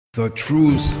The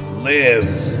truth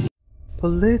lives.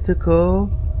 Political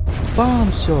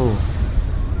Bomb Show,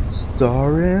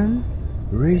 starring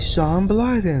Rayshawn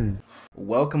Blyden.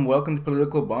 Welcome to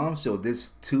Political Bomb Show. This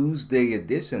Tuesday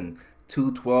edition,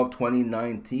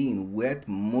 2/12/2019. Wet,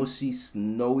 mushy,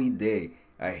 snowy day.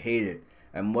 I hate it.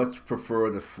 I much prefer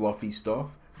the fluffy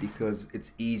stuff because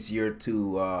it's easier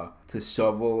to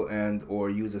shovel and or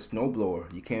use a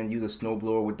snowblower. You can't use a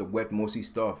snowblower with the wet, mushy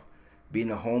stuff. Being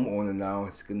a homeowner now,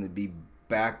 it's going to be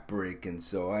backbreaking,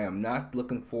 so I am not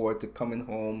looking forward to coming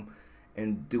home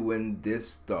and doing this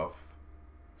stuff.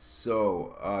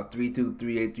 So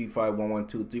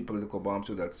 323-835-1123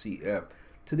 politicalbombshow.cf.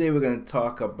 Today we're going to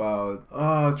talk about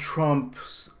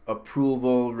Trump's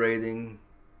approval rating.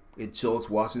 It shows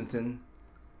Washington.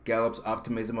 Gallup's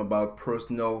optimism about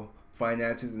personal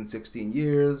finances in 16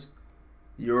 years.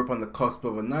 Europe on the cusp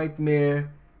of a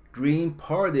nightmare. Green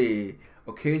Party.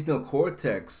 Occasional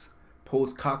Cortex,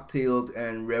 post cocktails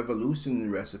and revolution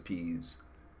recipes.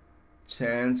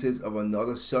 Chances of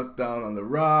another shutdown on the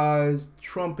rise.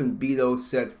 Trump and Beto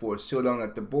set for a showdown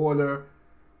at the border.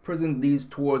 President leads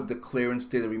towards declaring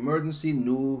state of emergency.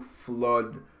 New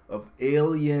flood of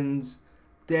aliens.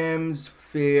 Dems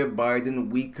fear Biden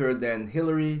weaker than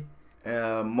Hillary.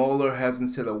 Mueller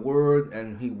hasn't said a word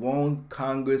and he won't.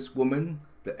 Congresswoman.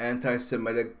 The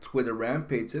anti-Semitic Twitter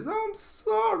rampage says, I'm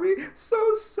sorry,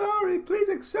 so sorry, please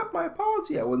accept my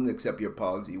apology. I wouldn't accept your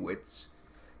apology, witch.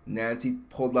 Nancy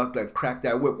pulled out that crack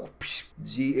that whip.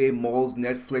 G.A. Moll's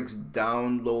Netflix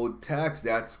download tax,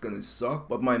 that's gonna suck.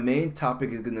 But my main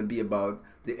topic is gonna be about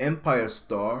the Empire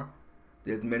Star.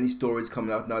 There's many stories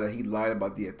coming out now that he lied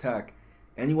about the attack.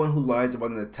 Anyone who lies about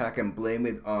an attack and blame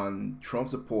it on Trump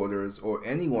supporters, or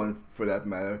anyone for that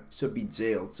matter, should be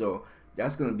jailed. So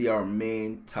that's going to be our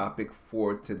main topic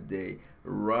for today,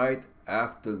 right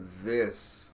after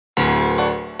this.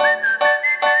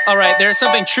 Alright, there's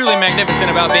something truly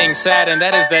magnificent about being sad, and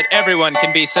that is that everyone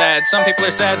can be sad. Some people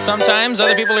are sad sometimes,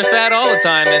 other people are sad all the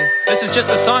time, and this is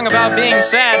just a song about being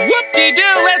sad.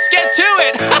 Whoop-de-doo, let's get to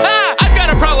it! Ha-ha! I've got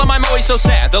a problem, I'm always so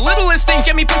sad. The littlest things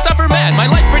get me pissed off or mad. My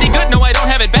life's pretty good, no I don't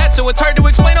have it bad, so it's hard to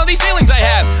explain all these feelings I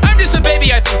have. I'm just a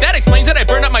baby, I think that explains it. I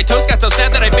burned up my toast, got so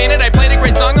sad that I fainted. I played a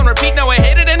great song on repeat, now I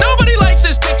hate it, and nobody likes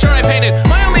this picture I painted.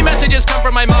 My only messages come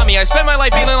from my mommy. I spend my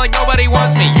life feeling like nobody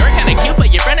wants me. You're kinda cute,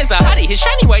 but your friend is a hottie. His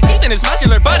shiny white teeth and his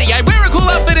muscular body. I wear a cool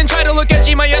outfit and try to look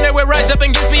edgy. My underwear rides up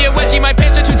and gives me a wedgie. My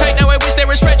pants are too tight, now I wish they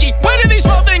were stretchy. Why do these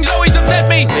small things always upset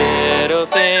me? Little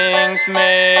things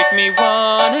make me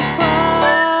wanna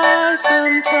cry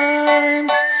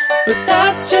sometimes, but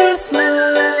that's just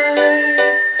life.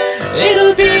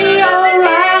 It'll be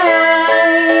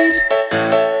alright.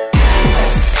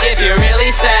 If you're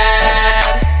really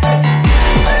sad,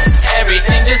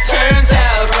 everything just turns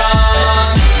out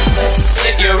wrong.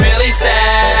 If you're really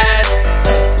sad,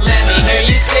 let me hear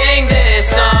you sing this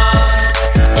song.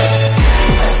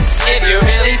 If you're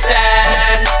really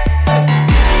sad,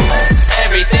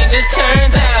 everything just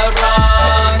turns out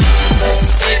wrong.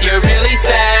 If you're really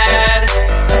sad,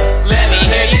 let me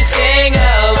hear you sing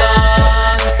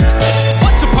along.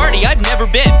 What's a party? I've never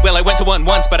been. Well, I went to one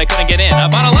once, but I couldn't get in. I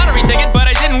bought a lottery ticket, but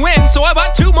I didn't win, so I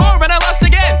bought two more and I lost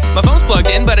again. My phone's plugged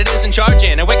in, but it isn't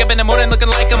charging. I wake up in the morning looking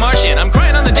like a Martian. I'm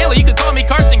crying on the daily, you could call me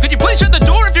Carson. Could you please shut the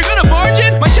door if you're gonna barge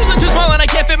in? My shoes are too small and I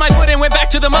can't fit my foot in. Went back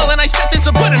to the mall and I stepped in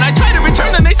some pudding. I tried to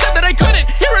return them, they said that I couldn't.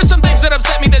 Here are some things that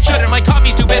upset me that shouldn't. My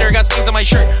coffee's too bitter, got stains on my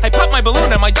shirt. I popped my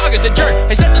balloon and my dog is a jerk.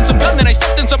 I stepped in some gum, then I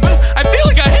stepped in some poop. I feel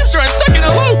like a hamster, I'm stuck in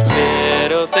a loop.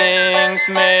 Little things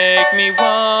make me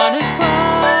wanna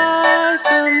cry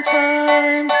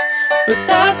sometimes, but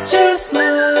that's just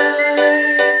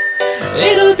life.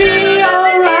 It'll be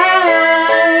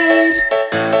alright.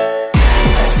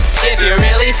 If you're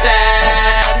really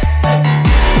sad,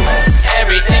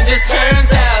 everything just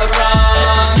turns out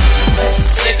wrong.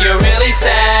 If you're really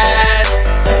sad,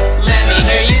 let me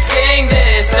hear you sing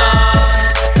this song.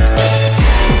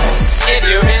 If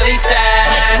you're really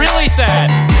sad,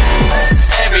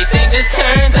 everything just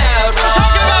turns out wrong. I'm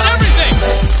talking about everything.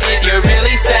 If you're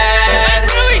really sad,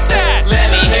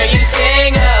 let me hear you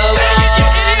sing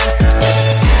along.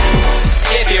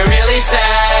 If you're really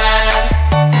sad,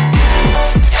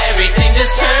 everything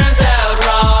just turns out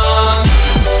wrong.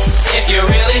 If you're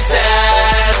really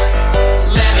sad,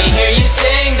 let me hear you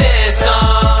sing this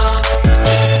song.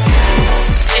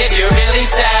 If you're really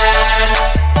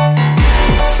sad,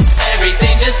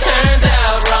 everything just turns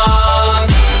out wrong.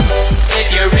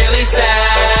 If you're really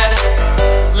sad,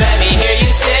 let me hear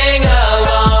you sing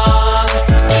along.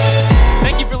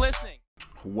 Thank you for listening.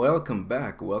 Welcome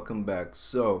back.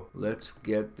 So let's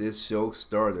get this show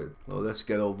started. Well, let's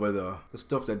get over the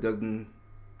stuff that doesn't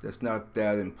That's not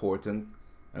that important.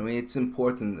 I mean, it's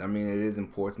important. I mean, it is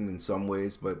important in some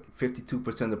ways, but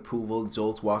 52% approval.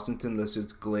 George Washington, let's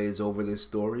just glaze over this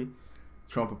story.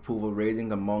 Trump approval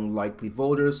rating among likely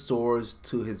voters soars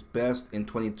to his best in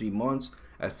 23 months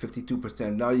at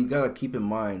 52%. Now, you got to keep in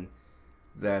mind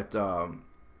that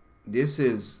this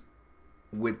is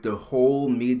with the whole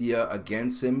media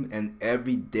against him, and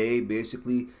every day,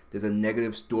 basically, there's a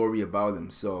negative story about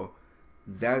him. So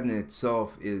that in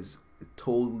itself is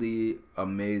totally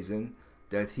amazing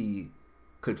that he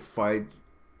could fight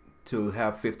to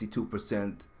have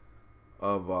 52%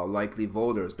 of likely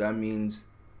voters. That means,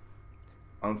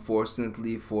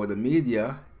 unfortunately for the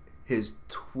media, his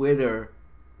Twitter,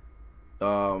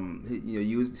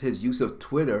 his use of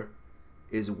Twitter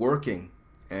is working,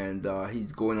 and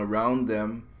he's going around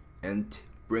them and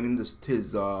bringing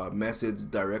his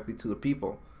message directly to the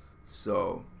people.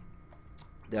 So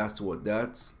that's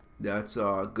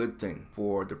a good thing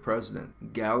for the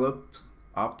president. Gallup's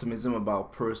optimism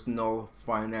about personal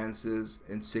finances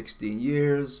in 16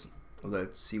 years.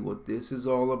 Let's see what this is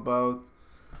all about.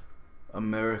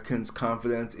 Americans'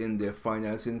 confidence in their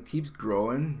financing keeps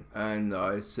growing, and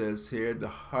it says here the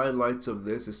highlights of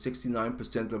this is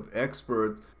 69% of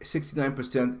experts,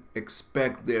 69%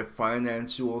 expect their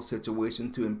financial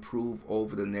situation to improve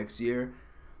over the next year.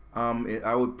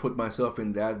 I would put myself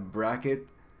in that bracket.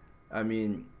 I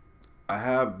mean, I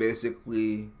have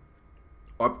basically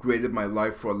upgraded my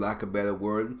life, for lack of a better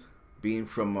word, being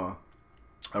from a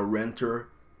renter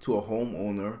to a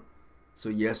homeowner. So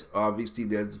yes, obviously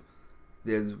there's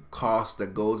cost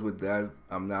that goes with that.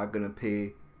 I'm not gonna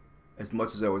pay as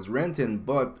much as I was renting,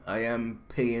 but I am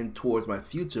paying towards my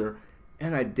future.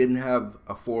 And I didn't have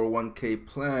a 401k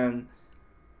plan,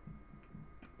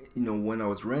 when I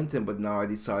was renting, but now I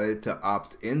decided to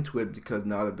opt into it because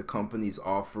now that the company's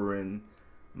offering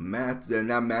match, they're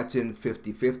not matching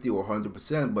 50-50 or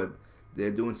 100%, but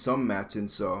they're doing some matching,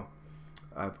 so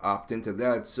I've opted into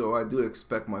that. So I do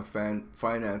expect my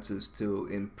finances to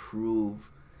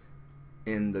improve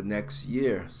in the next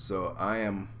year. So I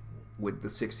am with the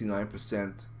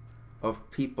 69%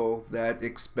 of people that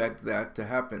expect that to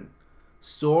happen.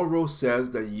 Soros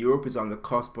says that Europe is on the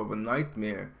cusp of a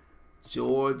nightmare.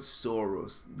 George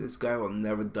Soros, this guy will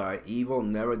never die. Evil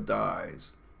never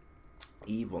dies.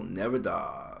 Evil never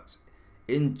dies.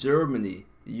 In Germany,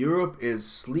 Europe is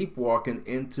sleepwalking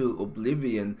into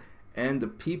oblivion, and the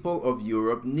people of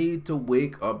Europe need to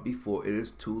wake up before it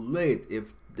is too late.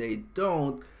 If they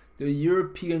don't, the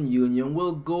European Union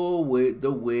will go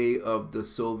the way of the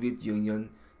Soviet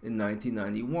Union in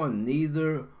 1991.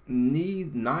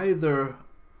 Neither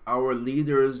our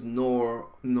leaders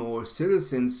nor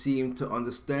citizens seem to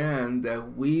understand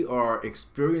that we are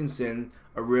experiencing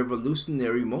a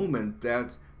revolutionary moment,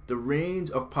 that the range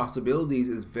of possibilities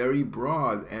is very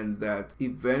broad, and that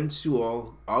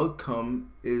eventual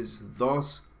outcome is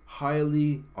thus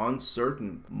highly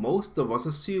uncertain. Most of us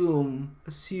assume,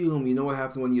 you know what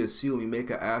happens when you assume? You make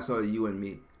an ass out of you and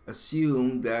me.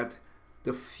 Assume that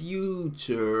the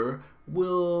future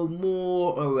will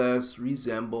more or less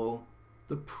resemble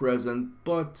the present,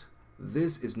 but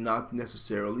this is not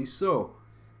necessarily so.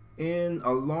 In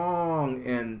a long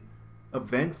and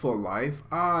eventful life,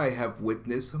 I have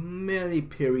witnessed many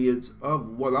periods of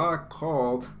what I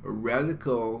call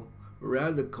radical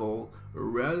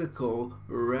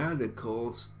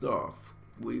stuff.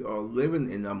 We are living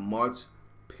in a much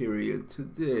period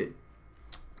today.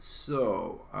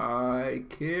 So I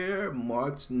care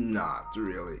much not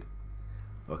really.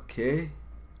 Okay?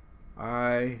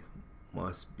 I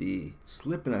must be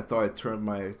slipping. I thought I turned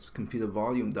my computer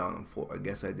volume down. I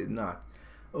guess I did not.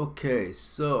 Okay,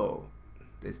 so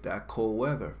it's that cold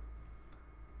weather.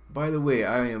 By the way,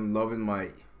 I am loving my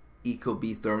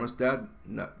ecobee thermostat.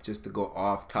 Not just to go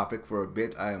off topic for a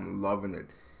bit, I am loving it.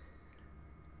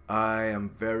 I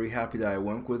am very happy that I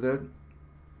went with it.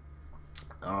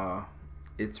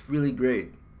 It's really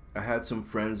great. I had some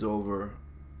friends over,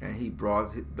 and he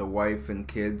brought the wife and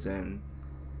kids, and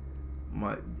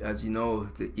as you know,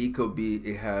 the ecobee,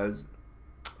 it has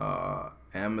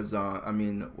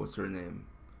what's her name,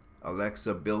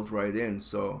 Alexa built right in.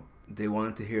 So they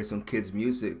wanted to hear some kids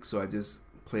music, so I just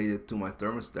played it to my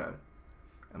thermostat.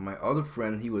 And my other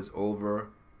friend, he was over,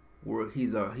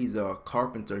 he's a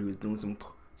carpenter. He was doing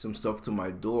some stuff to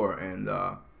my door, and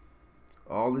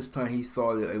all this time he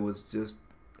thought it was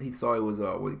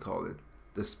what do you call it,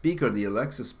 the speaker, the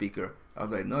Alexa speaker. I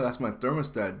was like, no, that's my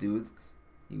thermostat, dude.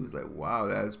 He was like, wow,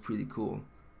 that is pretty cool.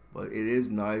 But it is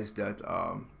nice that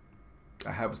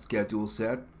I have a schedule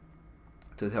set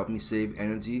to help me save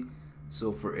energy.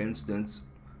 So for instance,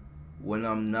 when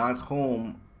I'm not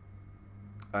home,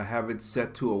 I have it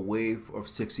set to a wave of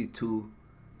 62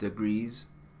 degrees,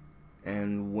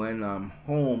 and when I'm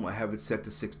home I have it set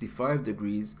to 65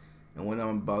 degrees, and when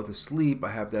I'm about to sleep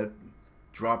I have that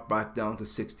drop back down to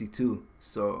 62.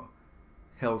 So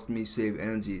helps me save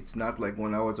energy. It's not like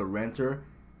when I was a renter,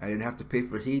 I didn't have to pay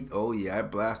for heat. Oh yeah, I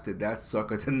blasted that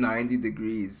sucker to 90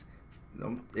 degrees.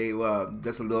 Well,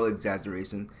 just a little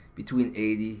exaggeration, between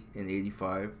 80 and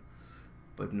 85.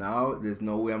 But now there's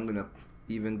no way I'm gonna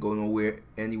even go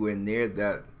anywhere near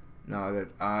that now that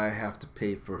I have to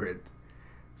pay for it.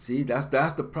 See, that's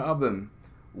the problem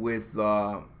with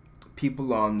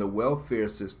people on the welfare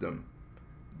system.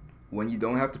 When you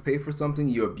don't have to pay for something,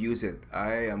 you abuse it.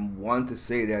 I am one to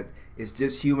say that it's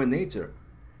just human nature.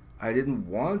 I didn't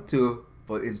want to,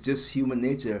 but it's just human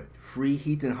nature. Free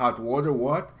heat and hot water,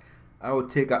 what? I would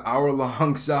take an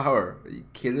hour-long shower. Are you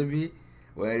kidding me?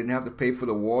 When I didn't have to pay for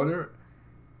the water,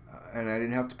 and I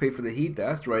didn't have to pay for the heat.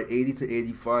 That's right, 80 to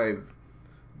 85.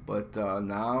 But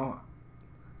now,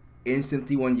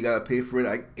 instantly when you gotta pay for it,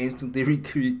 I instantly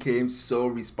became so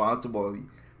responsible.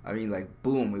 I mean, like,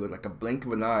 boom, it was like a blink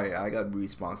of an eye. I gotta be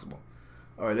responsible.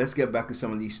 Alright, let's get back to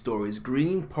some of these stories.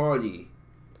 Green Party,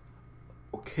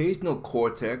 occasional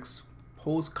cortex,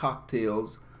 post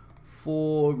cocktails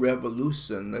for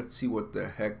revolution. Let's see what the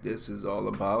heck this is all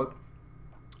about.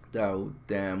 Thou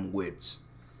damn witch.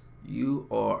 You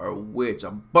are a witch,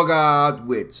 a bug-eyed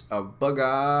witch, a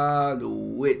bug-eyed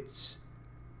witch.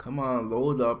 Come on,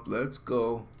 load up, let's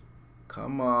go.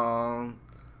 Come on,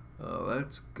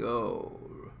 let's go.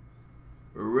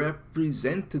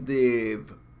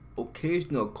 Representative,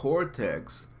 occasional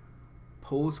cortex,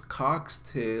 post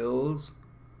cocktails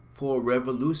for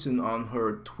revolution on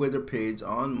her Twitter page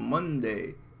on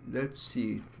Monday. Let's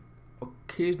see.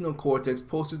 Occasional cortex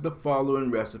posted the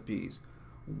following recipes.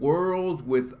 World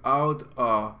without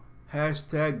a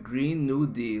hashtag Green New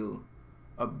Deal.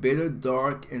 A bitter,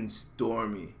 dark, and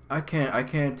stormy. I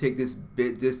can't take this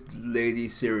lady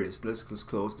serious. Let's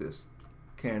close this.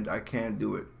 I can't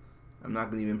do it. I'm not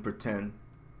gonna even pretend.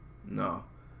 No.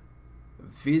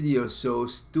 Video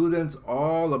shows students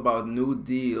all about New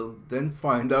Deal, then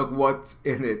find out what's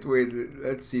in it. Wait,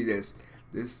 let's see this.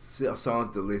 This sounds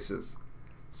delicious.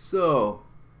 So,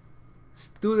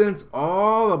 students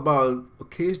all about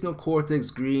occasional cortex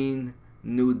Green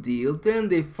New Deal, then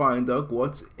they find out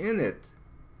what's in it.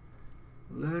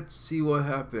 Let's see what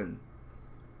happened.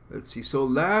 Let's see. So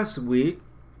last week,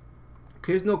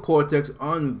 Occasional Cortex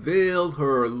unveiled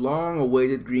her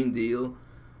long-awaited Green Deal,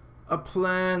 a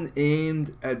plan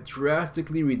aimed at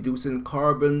drastically reducing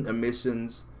carbon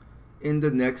emissions in the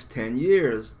next 10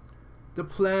 years. The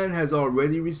plan has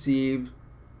already received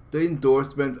the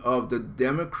endorsement of the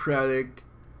Democratic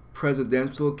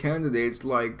presidential candidates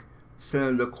like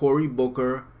Senator Cory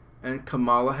Booker and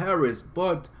Kamala Harris,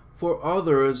 but for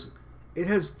others, it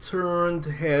has turned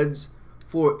heads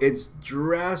for its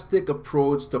drastic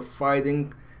approach to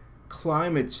fighting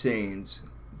climate change,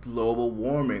 global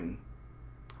warming.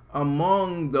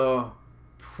 Among the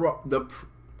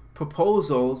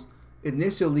proposals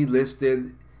initially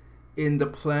listed in the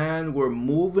plan were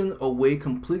moving away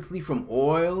completely from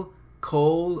oil,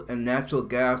 coal, and natural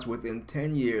gas within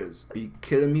 10 years. Are you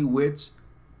kidding me, witch?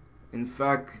 In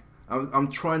fact,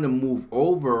 I'm trying to move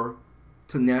over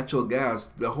to natural gas.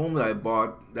 The home that I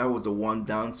bought, that was the one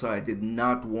downside. I did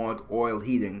not want oil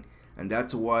heating, and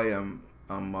that's why I'm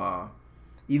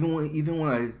even when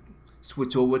I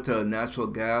switch over to natural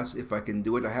gas, if I can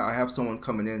do it, I have someone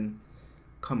coming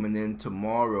in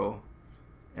tomorrow,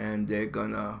 and they're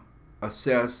gonna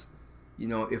assess,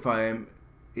 if I am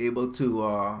able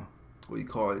to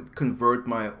convert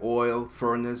my oil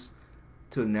furnace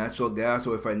to natural gas,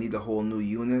 or if I need a whole new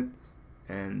unit,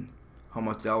 and how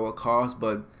much that will cost.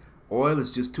 But oil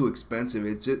is just too expensive.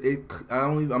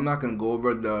 I'm not gonna go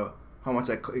over how much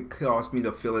it cost me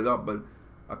to fill it up. But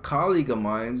a colleague of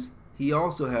mine, he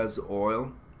also has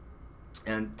oil,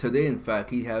 and today, in fact,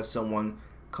 he has someone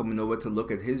coming over to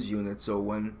look at his unit. So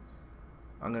when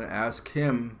I'm gonna ask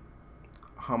him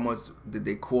how much did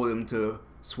they quote him to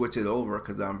switch it over,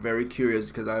 because I'm very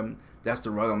curious, because that's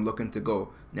the route I'm looking to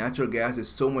go. Natural gas is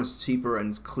so much cheaper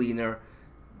and cleaner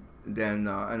than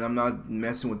and I'm not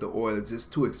messing with the oil. It's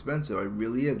just too expensive. It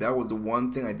really is. That was the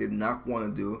one thing I did not want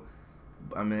to do.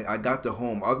 I mean, I got the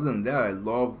home. Other than that, I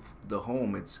love the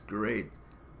home. It's great,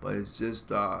 but it's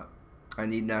just I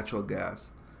need natural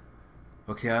gas.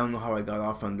 Okay, I don't know how I got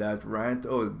off on that rant.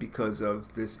 Oh, because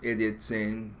of this idiot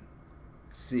saying,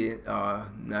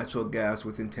 natural gas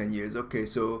within 10 years. Okay,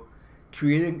 so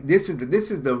creating this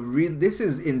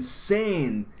is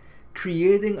insane.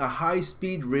 Creating a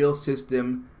high-speed rail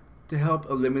system to help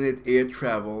eliminate air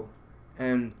travel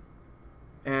and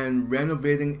and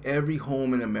renovating every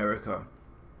home in America.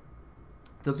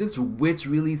 Does this witch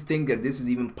really think that this is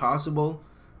even possible?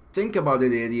 Think about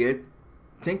it, idiot.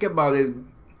 Think about it,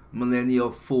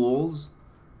 millennial fools.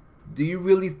 Do you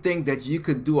really think that you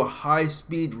could do a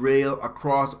high-speed rail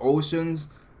across oceans?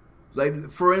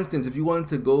 Like, for instance, if you wanted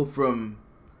to go from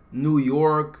New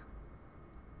York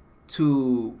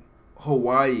to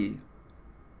Hawaii,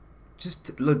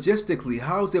 just logistically,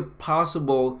 how is it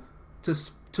possible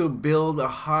to build a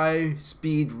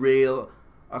high-speed rail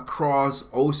across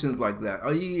oceans like that?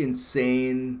 Are you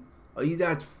insane? Are you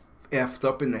that effed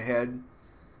up in the head?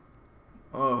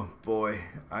 Oh boy,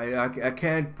 I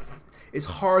can't. It's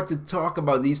hard to talk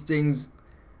about these things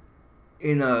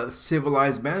in a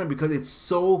civilized manner because it's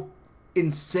so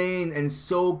insane and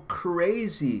so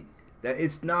crazy that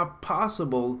it's not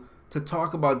possible to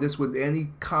talk about this with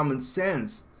any common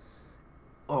sense.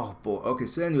 Oh boy. Okay,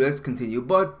 so anyway, let's continue.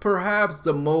 But perhaps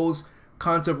the most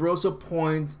controversial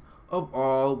point of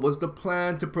all was the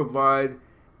plan to provide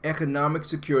economic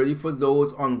security for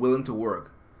those unwilling to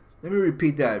work. Let me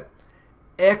repeat that.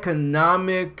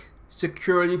 Economic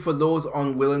security for those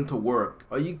unwilling to work.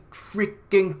 Are you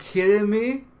freaking kidding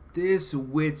me? This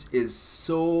witch is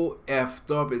so effed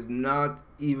up. It's not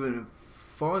even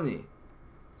funny.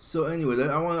 So anyway,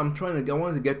 I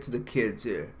wanted to get to the kids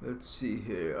here. Let's see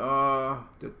here.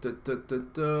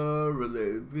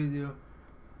 Related video.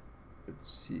 Let's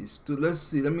see. Let's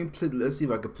see. Let's see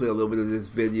if I can play a little bit of this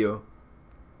video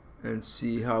and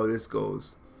see how this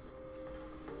goes.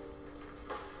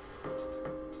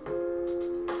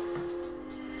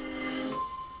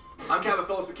 I'm Kevin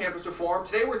Phillips with Campus Reform.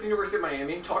 Today we're at the University of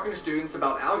Miami talking to students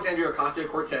about Alexandria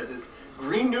Ocasio-Cortez's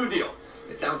Green New Deal.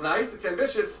 It sounds nice, it's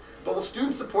ambitious, but will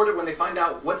students support it when they find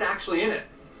out what's actually in it?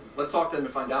 Let's talk to them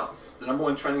to find out. The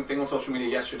 #1 trending thing on social media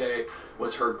yesterday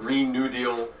was her Green New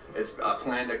Deal. It's a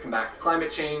plan to combat climate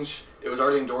change. It was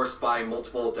already endorsed by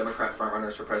multiple Democrat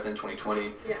frontrunners for president in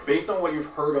 2020. Yeah. Based on what you've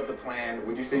heard of the plan,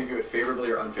 would you say you view it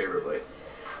favorably or unfavorably?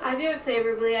 I view it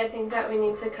favorably. I think that we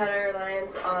need to cut our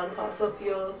reliance on fossil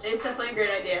fuels. It's definitely a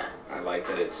great idea. I like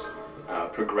that it's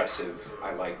progressive.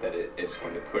 I like that it is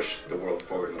going to push the world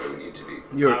forward where we need to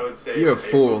be. I would say you're a it's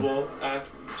fool. favorable act.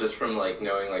 Just from like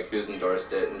knowing like who's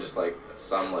endorsed it and just like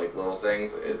some like little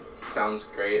things, it sounds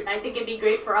great. I think it'd be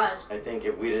great for us. I think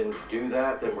if we didn't do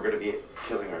that, then we're going to be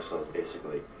killing ourselves,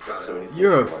 basically. So we need to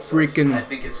You're a take care of freaking I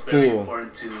think it's very fool.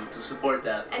 important to support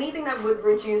that. Anything that would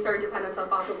reduce our dependence on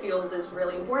fossil fuels is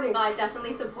really important. I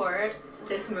definitely support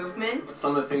this movement.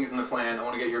 Some of the things in the plan I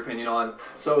want to get your opinion on.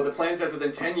 So the plan says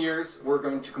within 10 years, we're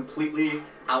going to completely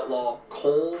outlaw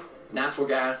coal, natural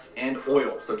gas, and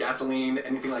oil. So gasoline,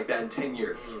 anything like that in 10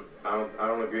 years. I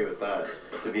don't agree with that.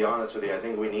 But to be honest with you, I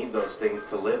think we need those things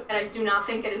to live. And I do not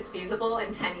think it is feasible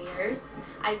in 10 years.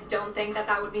 I don't think that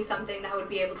that would be something that would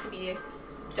be able to be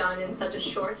done in such a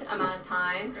short amount of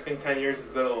time. I think 10 years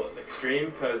is a little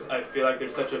extreme because I feel like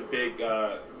there's such a big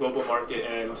global market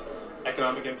and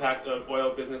economic impact of oil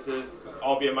businesses,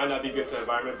 albeit it might not be good for the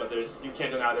environment, but you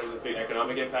can't deny there's a big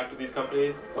economic impact of these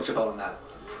companies. What's your thought on that?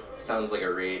 Sounds like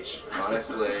a reach,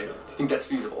 honestly. Do you think that's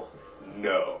feasible?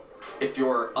 No. If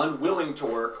you're unwilling to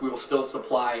work, we will still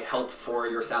supply help for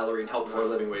your salary and help for a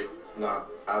living wage. No,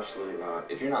 absolutely not.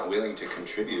 If you're not willing to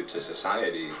contribute to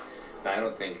society, then I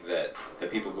don't think that the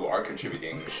people who are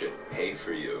contributing should pay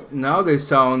for you. Now they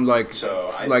sound like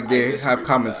I they disagree have with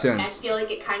common that. sense. I feel like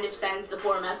it kind of sends the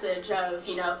poor message of,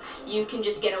 you can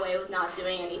just get away with not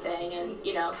doing anything and,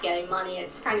 getting money.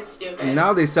 It's kind of stupid.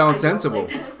 Now they sound I sensible.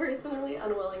 don't like that personally.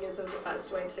 Unwilling isn't the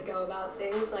best way to go about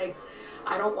things. Like,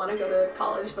 I don't want to go to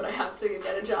college, but I have to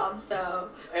get a job, so...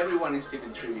 Everyone needs to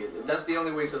contribute. That's the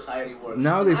only way society works.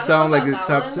 Now they I don't sound know like about it's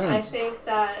that have one. I sense. think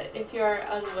that if you're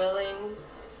unwilling,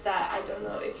 that I don't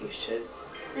know if you should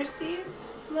receive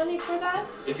money for that.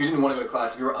 If you didn't want to go to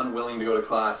class, if you were unwilling to go to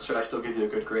class, should I still give you a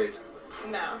good grade?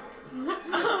 No.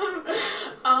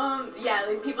 Yeah,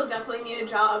 like people definitely need a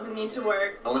job and need to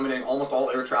work. Eliminating almost all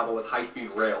air travel with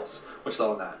high-speed rails. What's your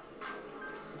thought on that?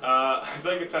 I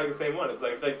feel like it's kind of the same one. It's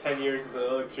like I feel like 10 years is a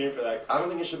little extreme for that. I don't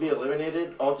think it should be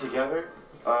eliminated altogether.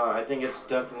 I think it's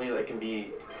definitely that can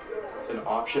be an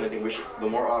option. I think the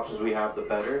more options we have, the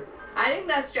better. I think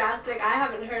that's drastic. I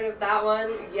haven't heard of that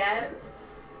one yet.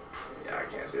 Yeah,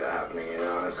 I can't see that happening either,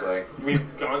 honestly. We've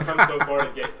come so far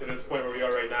to get to this point where we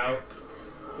are right now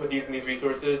with using these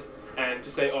resources, and to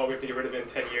say, oh, we have to get rid of it in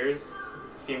 10 years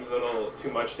seems a little too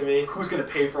much to me. Who's going to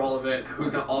pay for all of it?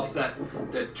 Who's going to offset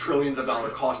the trillions of dollar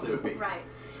cost that it would be? Right.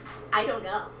 I don't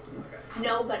know. Okay.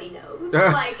 Nobody knows.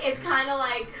 Like, it's kind of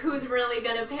like, who's really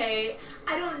going to pay?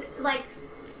 I don't, like...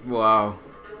 Wow.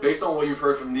 Based on what you've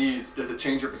heard from these, does it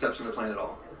change your perception of the plan at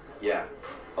all? Yeah.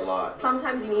 a lot.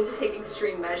 Sometimes you need to take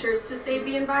extreme measures to save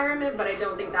the environment, but I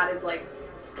don't think that is like,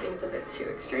 I think it's a bit too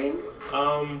extreme.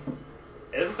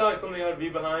 It doesn't sound like something I'd be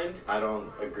behind. I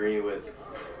don't agree with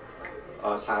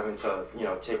us having to,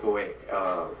 take away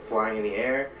flying in the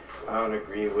air. I don't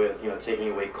agree with,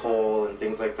 taking away coal and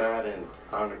things like that, and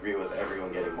I don't agree with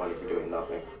everyone getting money for doing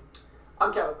nothing.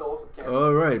 I'm Kevin Phillips with Cameron.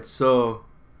 All right, so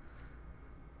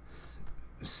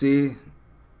see,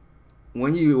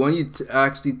 when you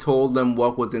actually told them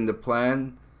what was in the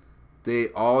plan, they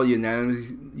all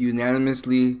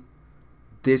unanimously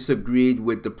disagreed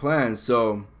with the plan.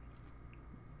 So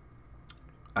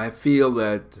I feel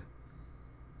that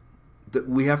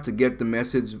we have to get the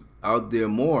message out there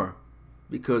more,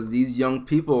 because these young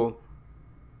people,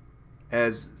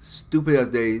 as stupid as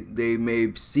they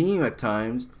may seem at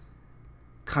times,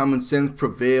 common sense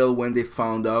prevailed when they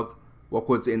found out what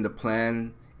was in the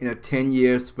plan in a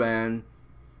 10-year span.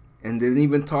 And they didn't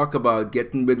even talk about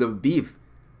getting rid of beef,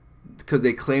 because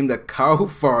they claim that cow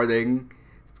farting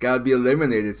has got to be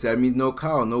eliminated. So that means no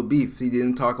cow, no beef. He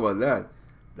didn't talk about that.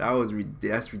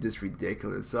 That's just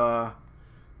ridiculous. All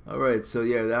right, so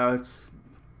yeah,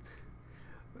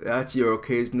 that's your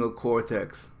occasional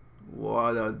Cortex.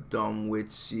 What a dumb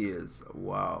witch she is.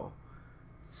 Wow.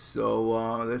 So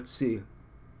let's see.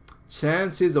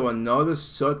 Chances of another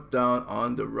shutdown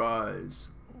on the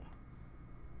rise.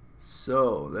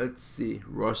 So let's see.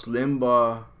 Rush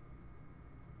Limbaugh,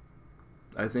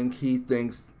 I think he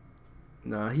thinks,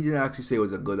 no, he didn't actually say it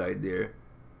was a good idea.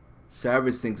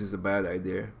 Savage thinks it's a bad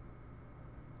idea.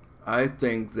 I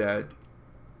think that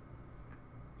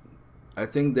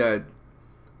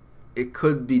it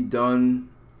could be done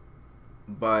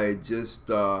by just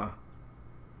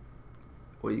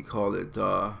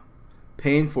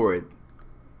paying for it.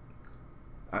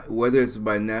 Whether it's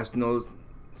by national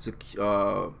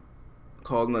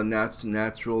calling a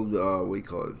natural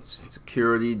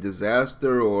security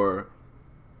disaster, or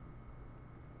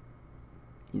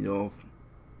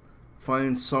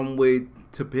find some way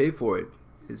to pay for it.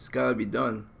 It's gotta be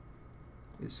done.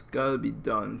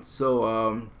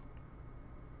 So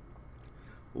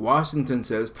Washington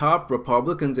says top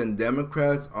Republicans and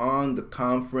Democrats on the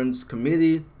conference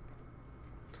committee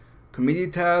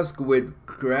tasked with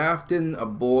crafting a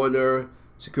border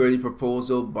security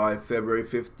proposal by February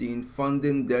 15.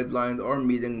 Funding deadlines are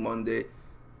meeting Monday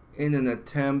in an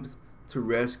attempt to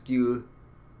rescue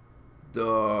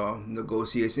the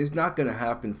negotiations. It's not going to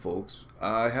happen, folks.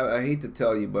 I hate to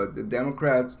tell you, but the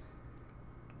Democrats,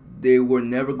 they were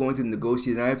never going to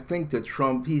negotiate. And I think that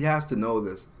Trump, he has to know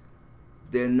this.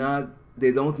 They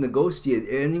don't negotiate.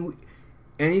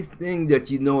 Anything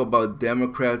that you know about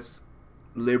Democrats,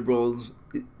 liberals,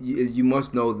 you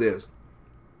must know this.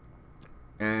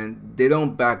 And they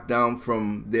don't back down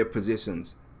from their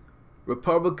positions.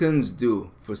 Republicans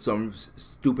do, for some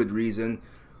stupid reason.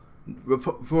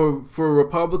 For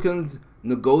Republicans,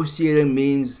 negotiating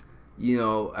means,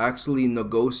 actually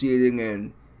negotiating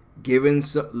and giving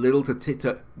little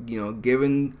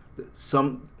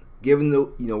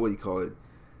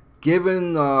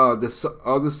giving the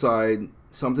other side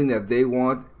something that they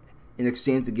want in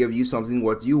exchange to give you something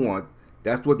what you want.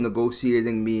 That's what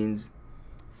negotiating means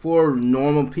for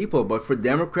normal people. But for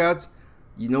Democrats,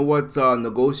 you know what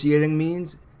negotiating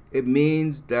means? It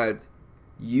means that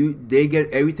they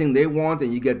get everything they want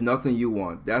and you get nothing you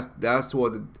want. That's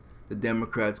what the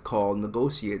Democrats call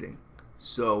negotiating.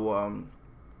 So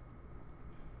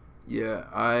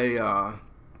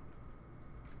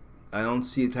I don't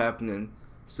see it happening.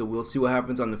 So we'll see what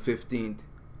happens on the 15th.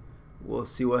 We'll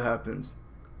see what happens.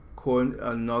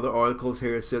 Another article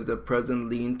here says the president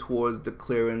leaned towards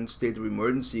declaring state of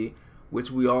emergency,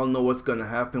 which we all know what's going to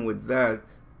happen with that.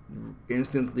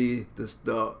 Instantly,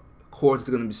 the court is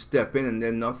going to step in, and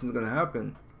then nothing's going to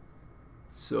happen.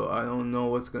 So I don't know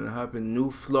what's going to happen.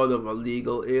 New flood of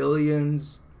illegal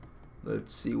aliens.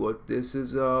 Let's see what this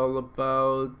is all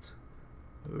about.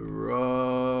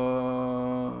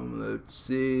 Let's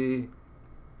see.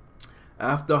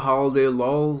 After holiday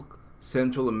lull,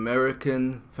 Central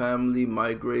American family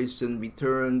migration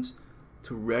returns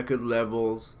to record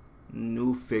levels,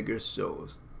 new figure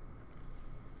shows.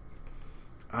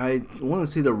 I want to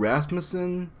say the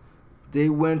Rasmussen, they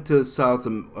went to South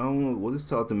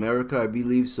America, I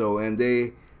believe so, and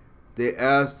they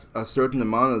asked a certain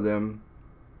amount of them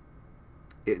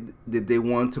did they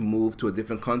want to move to a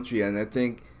different country, and I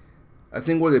think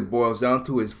what it boils down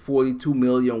to is 42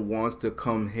 million wants to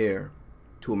come here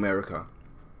to America.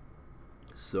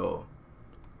 So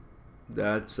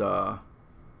that's not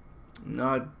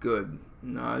good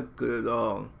at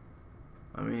all.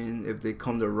 I mean, if they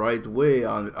come the right way,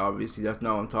 obviously that's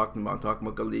not what I'm talking about. I'm talking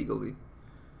about illegally.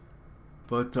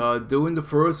 But during the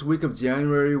first week of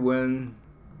January, when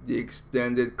the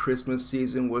extended Christmas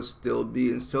season was still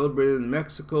being celebrated in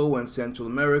Mexico and Central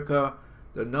America,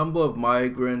 the number of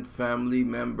migrant family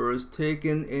members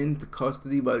taken into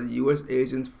custody by the U.S.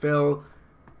 agents fell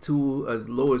to as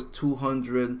low as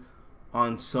 200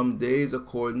 on some days,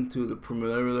 according to the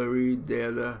preliminary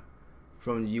data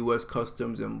from U.S.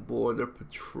 Customs and Border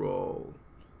Patrol.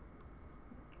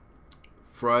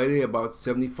 Friday, about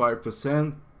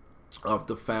 75% of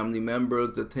the family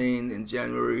members detained in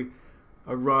January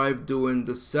arrived during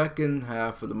the second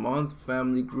half of the month.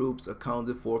 Family groups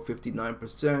accounted for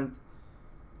 59%.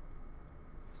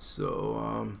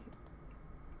 So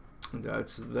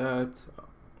that's that.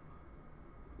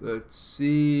 Let's see.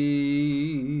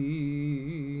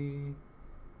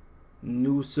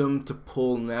 Newsom to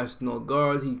pull National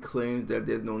Guard. He claimed that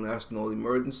there's no national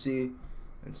emergency,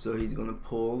 and so he's gonna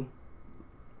pull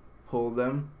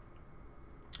them.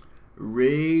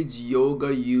 Rage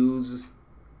Yoga uses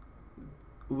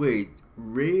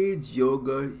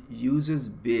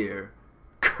beer,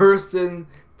 cursing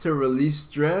to release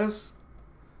stress.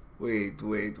 Wait.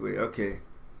 Okay.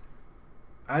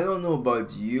 I don't know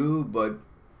about you, but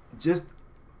just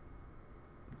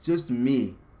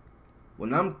me.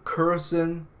 When I'm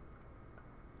cursing,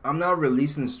 I'm not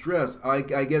releasing stress. I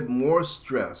get more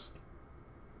stressed.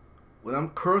 When I'm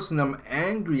cursing, I'm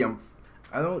angry.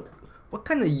 What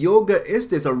kind of yoga is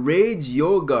this? A rage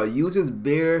yoga uses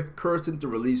beer cursing to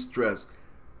release stress.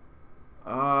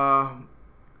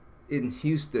 In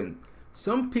Houston,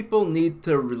 some people need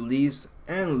to release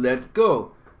and let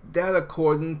go. That,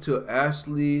 according to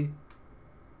Ashley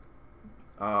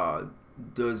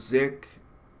Dozik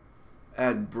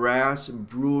at Brash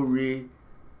Brewery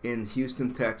in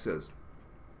Houston, Texas.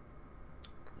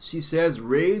 She says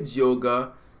rage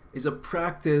yoga is a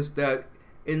practice that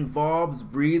involves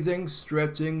breathing,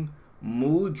 stretching,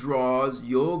 mood draws,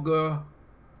 yoga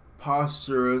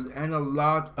postures, and a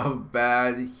lot of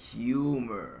bad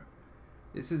humor.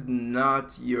 This is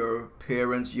not your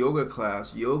parents' yoga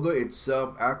class. Yoga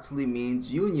itself actually means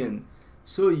union.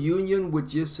 So union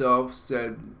with yourself,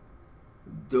 said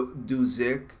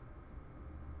Duzik.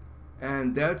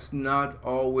 And that's not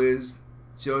always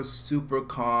just super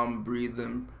calm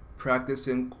breathing,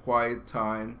 practicing quiet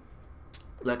time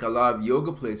like a lot of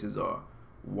yoga places are.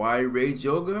 Why rage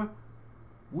yoga?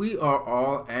 We are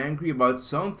all angry about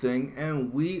something,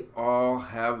 and we all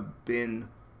have been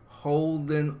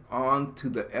holding on to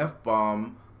the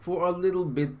F-bomb for a little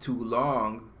bit too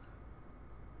long.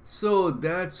 So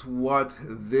that's what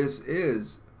this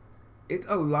is. It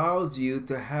allows you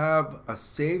to have a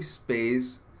safe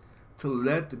space to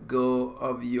let go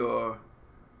of your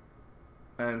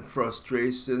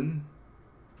frustration.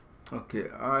 Okay,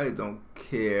 I don't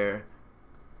care.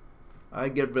 I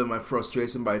get rid of my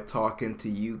frustration by talking to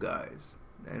you guys,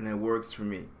 and it works for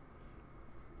me.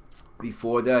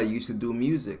 Before that, I used to do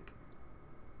music.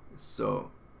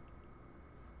 So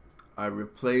I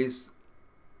replaced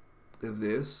the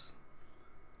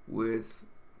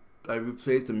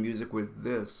music with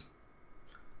this.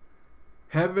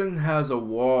 Heaven has a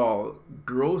wall.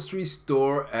 Grocery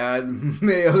store ad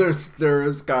mailer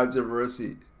stirs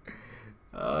controversy.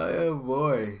 Oh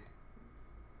boy,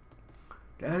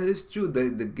 that is true.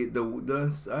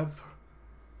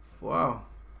 Wow.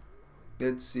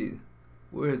 Let's see.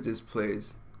 Where is this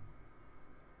place?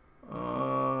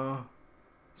 So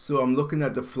I'm looking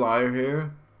at the flyer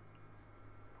here.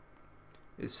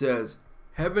 It says,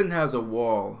 heaven has a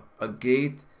wall, a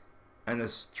gate, and a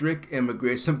strict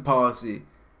immigration policy.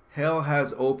 Hell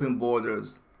has open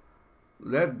borders.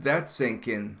 Let that sink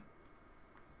in.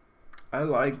 I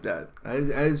like that.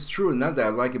 It's true. Not that I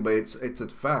like it, but it's a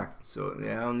fact. So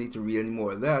yeah, I don't need to read any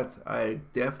more of that. I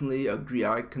definitely agree.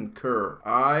 I concur.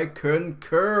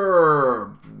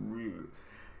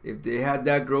 If they had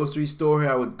that grocery store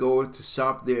here, I would go to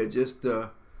shop there just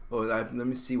to. Let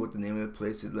me see what the name of the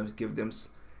place is. Let's give them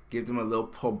a little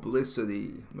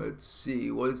publicity. Let's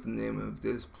see, what is the name of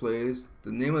this place?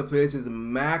 The name of the place is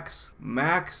Max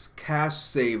Cash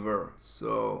Saver.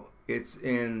 So it's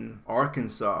in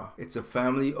Arkansas. It's a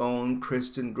family-owned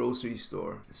Christian grocery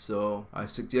store. So I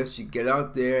suggest you get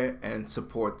out there and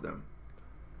support them.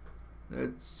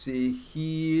 Let's see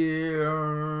here.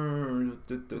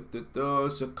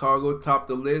 Chicago topped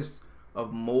the list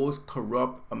of most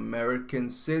corrupt American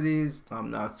cities.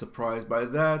 I'm not surprised by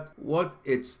that. What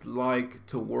it's like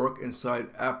to work inside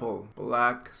Apple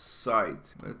Black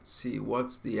Site. Let's see,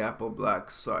 what's the Apple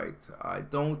Black Site? I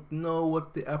don't know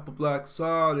what the Apple Black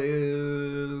Site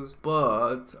is,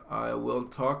 but I will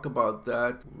talk about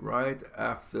that right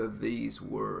after these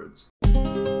words.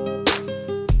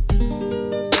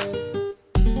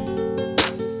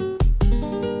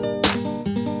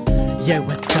 Yo,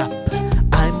 what's up?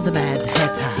 I'm the Mad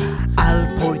Hatter.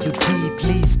 I'll pour you tea,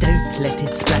 please don't let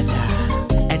it splatter.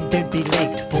 And don't be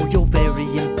late for your very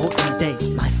important date.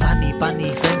 My funny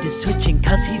bunny friend is twitching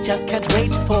cause he just can't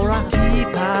wait for a tea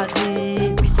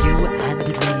party with you and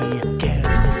me. Girl,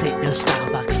 this ain't no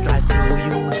Starbucks drive-thru,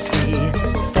 you see.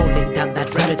 Falling down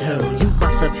that rabbit hole, you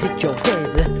must have hit your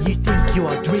head. You think you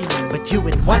are dreaming, but you're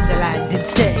in Wonderland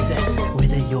instead.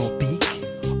 Whether you're big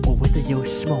or whether you're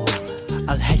small,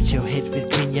 I'll hat your head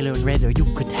with green, yellow and red, or you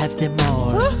could have them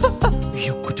all.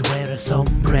 You could wear a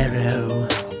sombrero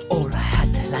or a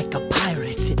hat like a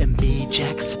pirate and be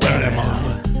Jack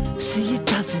Sparrow. See, it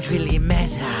doesn't really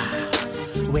matter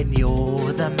when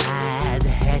you're the Mad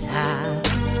Hatter.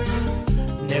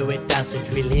 No, it doesn't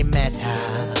really matter,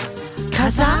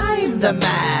 cause I'm the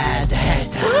Mad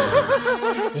Hatter.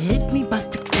 Let me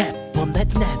bust a cap on that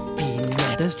nappy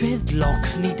neck. Those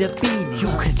dreadlocks need a beanie. You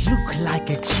could look like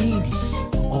a genie,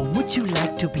 or would you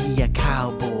like to be a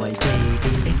cowboy,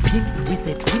 baby? A pimp with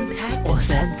a pimp hat, or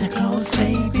Santa Claus,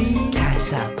 maybe?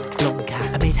 Casablanca,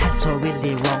 I made hats are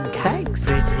really wrong. Thanks.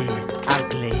 Pretty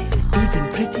ugly, even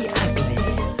pretty ugly.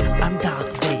 I'm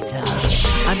Darth Vader,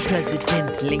 I'm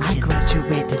President Lincoln. I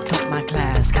graduated top my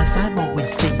class, cause I'm always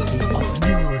thinking of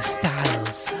new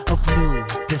styles, of new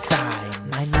designs.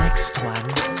 My next one,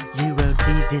 you won't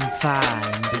even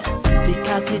find,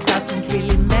 because it doesn't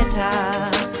really matter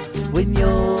when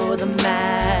you're the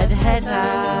Mad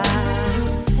Hatter.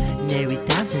 No, it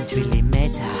doesn't really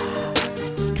matter,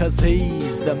 cause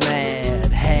he's the Mad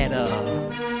Hatter.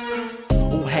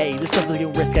 Oh hey, this stuff is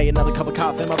getting risky. Another cup of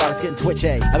coffee, my body's getting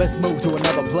twitchy. I best move to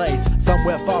another place,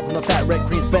 somewhere far from the fat red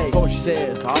queen's face. Before she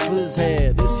says, off with his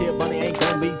head, this here bunny ain't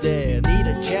gonna be dead. Need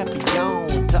a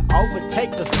champion to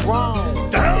overtake the throne.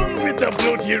 Down with the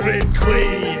bloody red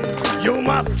queen. You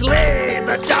must slay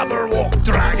the Jabberwock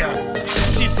dragon.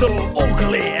 She's so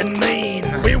ugly and mean.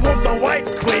 We want the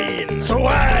white queen, so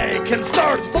I can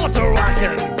start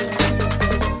flutterwhacking.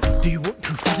 Do you want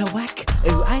to flutterwhack?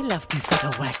 Oh, I love to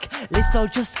flutterwhack. Let's all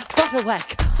just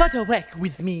flutterwhack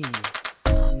with me.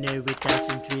 No, it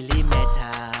doesn't really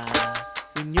matter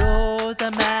when you're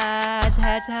the Mad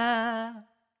Hatter.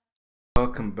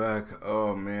 Welcome back.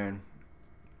 Oh man,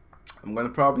 I'm gonna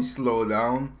probably slow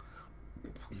down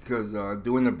because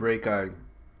during the break I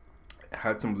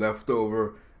had some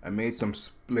leftover. I made some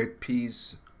split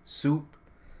peas soup,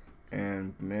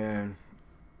 and man,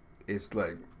 it's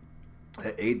like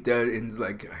I ate that and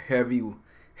like heavy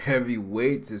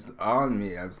weight is on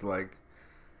me. I was like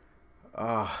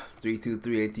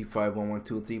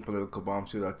 323-835-1123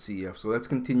 politicalbombshow.cf. So let's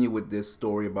continue with this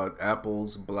story about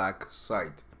Apple's black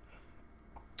site.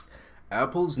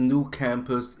 Apple's new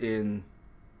campus in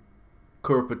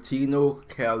Cupertino,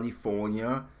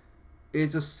 California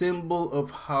is a symbol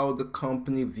of how the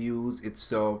company views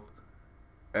itself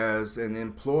as an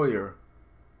employer,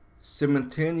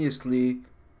 simultaneously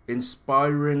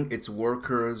inspiring its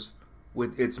workers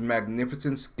with its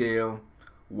magnificent scale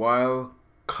while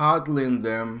coddling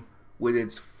them with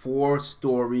its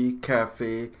 4-story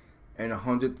cafe and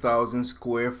 100,000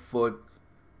 square foot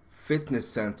fitness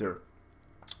center.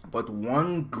 But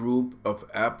one group of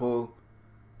Apple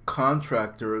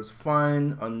contractors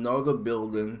find another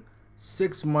building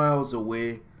 6 miles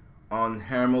away on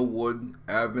Hammerwood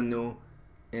Avenue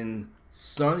in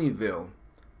Sunnyvale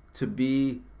to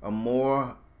be a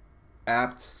more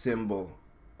apt symbol.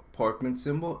 Apartment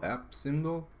symbol? Apt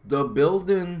symbol? The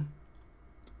building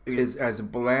is as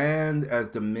bland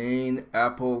as the main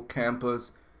Apple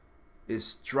campus is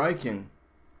striking.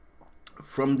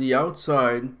 From the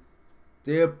outside,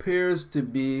 there appears to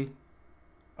be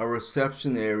a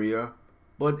reception area,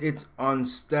 but it's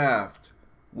unstaffed,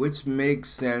 which makes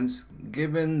sense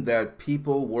given that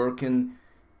people working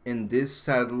in this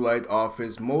satellite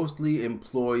office, mostly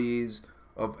employees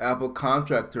of Apple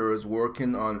contractors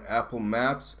working on Apple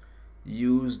Maps,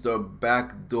 use the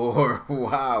back door.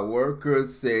 Wow,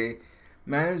 workers say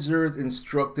managers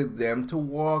instructed them to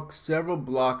walk several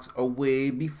blocks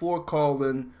away before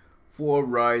calling for a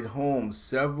ride home.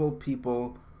 Several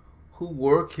people who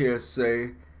work here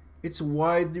say it's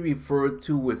widely referred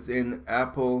to within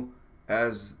Apple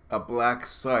as a black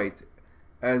site,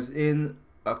 as in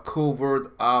a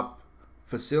covert op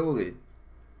facility.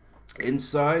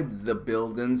 Inside the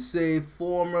building, say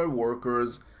former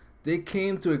workers, they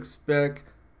came to expect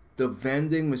the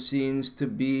vending machines to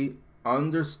be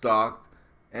understocked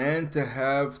and to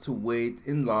have to wait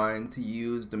in line to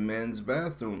use the men's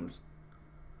bathrooms.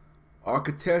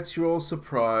 Architectural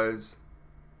surprise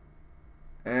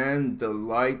and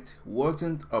delight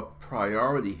wasn't a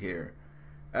priority here.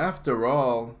 After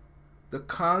all, the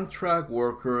contract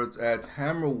workers at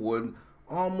Hammerwood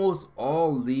almost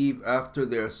all leave after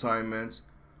their assignments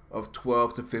of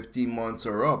 12 to 15 months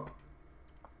are up.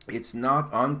 It's not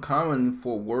uncommon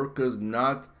for workers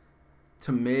not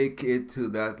to make it to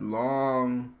that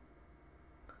long.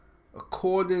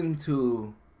 According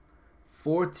to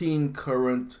 14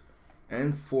 current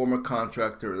and former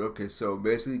contractors, okay, so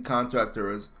basically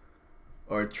contractors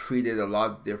are treated a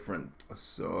lot different.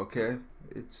 So, okay,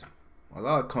 it's a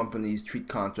lot of companies treat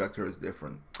contractors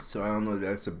different. So I don't know,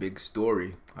 that's a big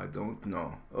story. I don't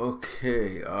know.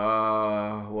 Okay,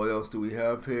 what else do we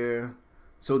have here?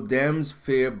 So Dems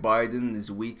fear Biden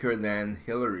is weaker than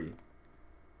Hillary.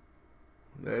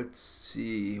 Let's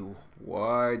see,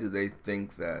 why do they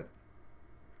think that?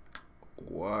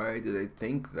 Why do they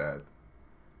think that?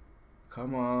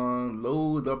 Come on,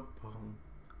 load up.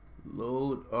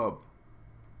 Load up.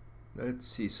 Let's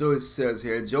see. So it says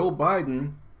here, Joe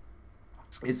Biden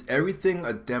is everything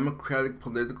a Democratic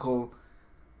political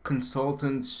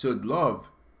consultant should love.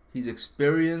 He's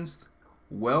experienced,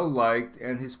 well-liked,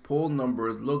 and his poll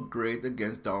numbers look great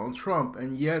against Donald Trump.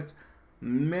 And yet,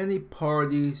 many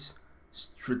parties'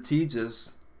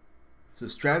 strategists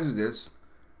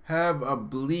have a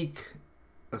bleak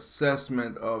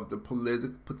assessment of the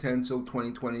potential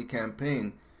 2020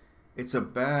 campaign. It's a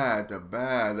bad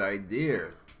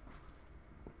idea.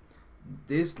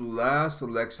 This last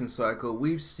election cycle,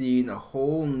 we've seen a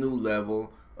whole new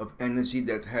level of energy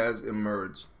that has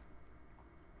emerged.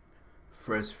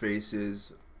 Fresh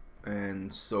faces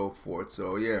and so forth.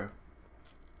 So yeah,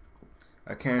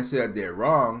 I can't say that they're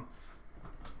wrong,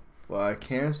 but I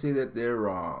can say that they're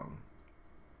wrong.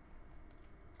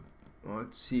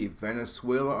 Let's see,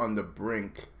 Venezuela on the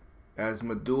brink. As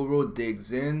Maduro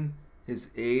digs in, his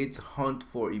aides hunt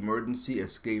for emergency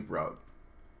escape route.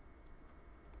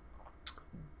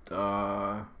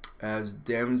 As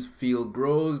Dems field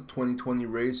grows, 2020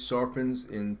 race sharpens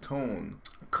in tone.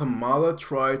 Kamala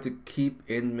tried to keep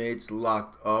inmates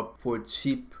locked up for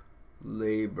cheap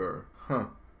labor.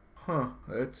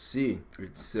 Let's see.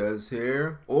 It says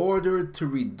here, ordered to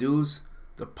reduce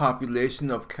the population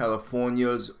of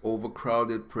California's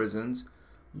overcrowded prisons,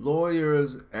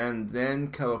 lawyers and then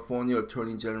California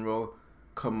Attorney General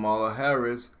Kamala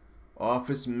Harris'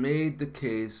 office made the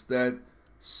case that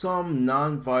some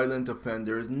non-violent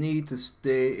offenders need to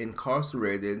stay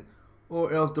incarcerated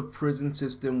or else the prison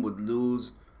system would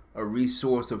lose a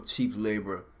resource of cheap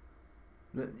labor.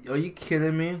 Are you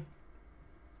kidding me?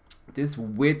 This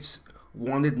witch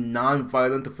wanted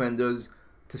non-violent offenders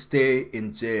to stay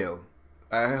in jail.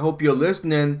 I hope you're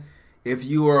listening. If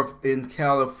you are in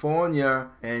California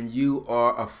and you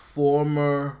are a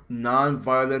former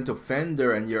non-violent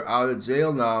offender and you're out of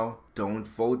jail now, don't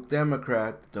vote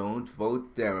Democrat. Don't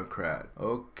vote Democrat.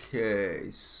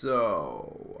 Okay,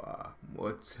 so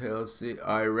what else?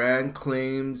 Iran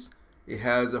claims it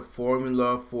has a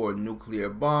formula for a nuclear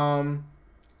bomb.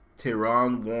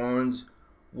 Tehran warns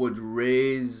would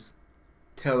raise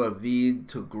Tel Aviv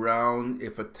to ground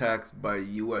if attacked by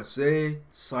USA.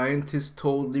 Scientists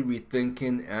totally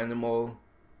rethinking animal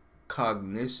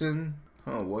cognition.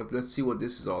 Let's see what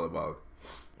this is all about.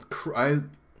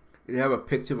 They have a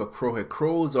picture of a crow here.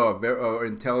 Crows are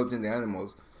intelligent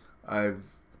animals. I've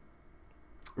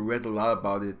read a lot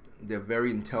about it. They're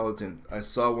very intelligent. I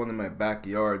saw one in my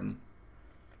backyard.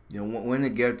 You know, when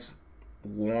it gets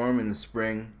warm in the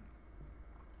spring,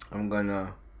 I'm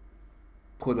gonna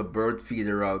put a bird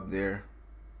feeder out there.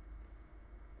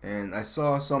 And I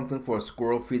saw something for a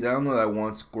squirrel feeder. I don't know that I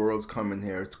want squirrels coming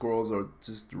here. Squirrels are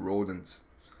just rodents.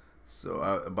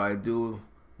 So, but I do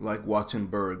like watching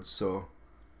birds. So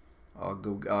I'll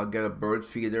get a bird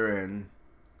feeder, and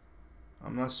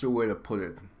I'm not sure where to put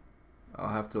it. I'll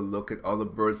have to look at other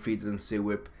bird feeders and see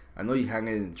where. I know you hang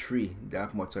it in a tree.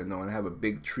 That much I know. And I have a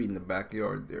big tree in the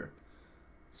backyard there.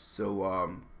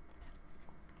 So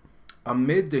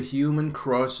amid the human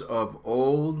crush of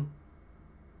old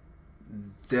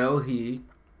Delhi,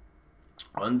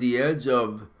 on the edge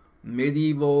of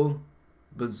medieval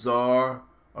bazaar,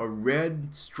 a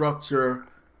red structure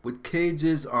with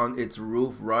cages on its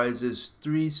roof rises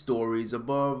 3 stories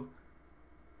above.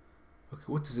 Okay,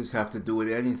 what does this have to do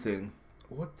with anything?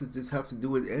 What does this have to do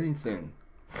with anything?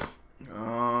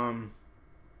 Okay,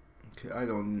 I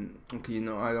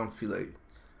don't feel like.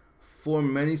 For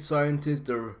many scientists,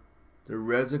 the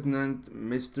resonant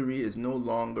mystery is no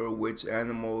longer which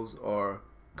animals are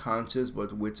conscious,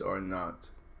 but which are not.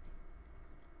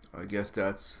 I guess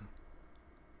that's,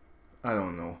 I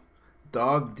don't know.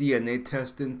 Dog DNA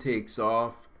testing takes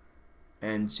off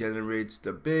and generates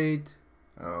debate.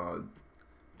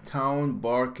 Town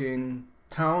barking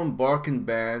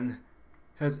ban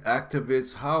has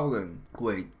activists howling.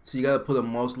 Wait, so you gotta put a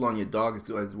muzzle on your dog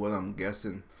is what I'm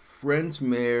guessing. French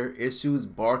mayor issues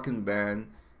barking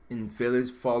ban in village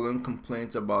following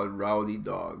complaints about rowdy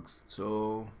dogs.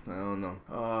 So, I don't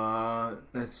know.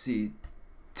 Let's see.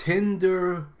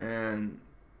 Tinder and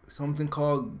something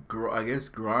called, I guess,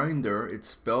 Grindr. It's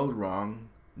spelled wrong.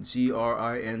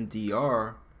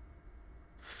 Grindr.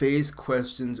 Face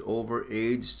questions over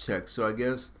age checks. So I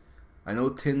guess, I know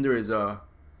Tinder is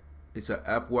it's an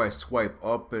app where I swipe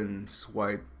up and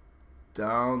swipe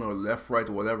down or left, right,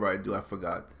 or whatever I do. I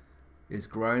forgot. Is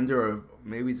Grindr, or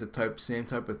maybe it's the same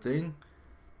type of thing.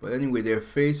 But anyway, they're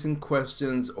facing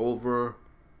questions over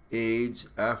age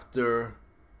after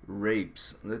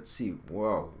rapes. Let's see.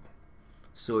 Wow.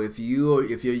 So if you're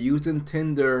using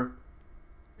Tinder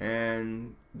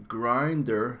and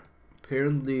Grindr,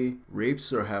 apparently rape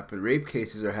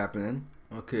cases are happening.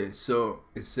 Okay, so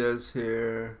it says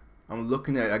here, I'm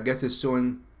looking at, I guess it's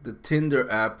showing the Tinder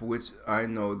app, which I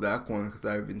know that one because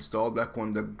I've installed that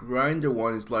one. The Grindr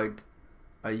one is like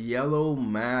a yellow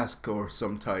mask or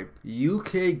some type.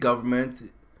 UK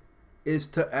government is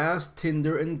to ask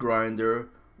Tinder and Grindr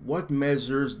what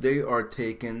measures they are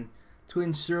taking to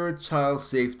ensure child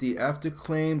safety after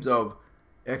claims of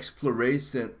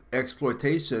exploitation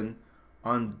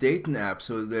on dating apps.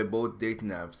 So they're both dating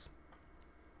apps.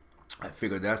 I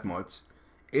figured that much.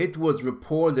 It was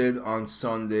reported on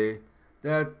Sunday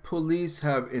that police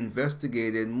have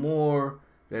investigated more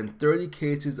than 30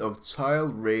 cases of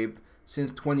child rape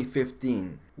since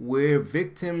 2015, where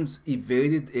victims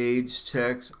evaded age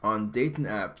checks on dating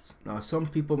apps. Now, some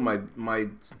people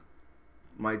might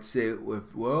say,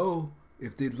 well,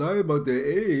 if they lie about their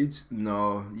age,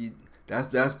 no,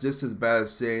 that's just as bad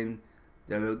as saying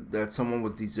that someone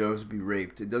deserves to be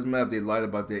raped. It doesn't matter if they lied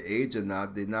about their age or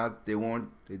not. They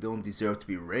don't deserve to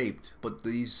be raped. But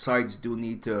these sites do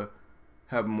need to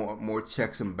have more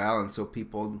checks and balance so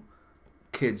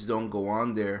kids don't go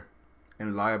on there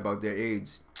and lie about their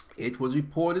age. It was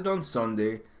reported on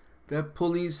Sunday that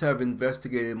police have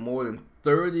investigated more than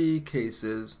 30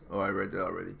 cases. Oh, I read that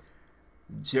already.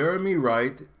 Jeremy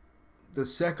Wright, the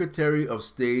Secretary of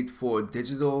State for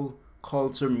Digital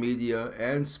Culture, Media,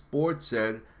 and Sport,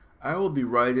 said, I will be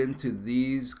writing to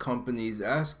these companies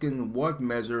asking what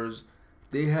measures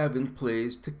they have in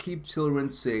place to keep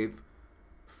children safe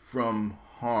from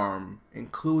harm,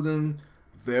 including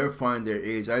verifying their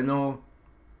age. I don't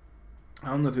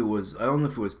know if it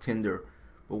was Tinder,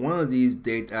 but one of these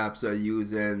date apps I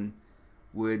use, and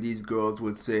where these girls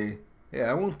would say, hey,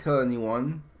 I won't tell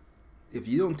anyone. If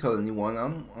you don't tell anyone,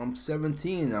 I'm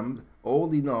 17, I'm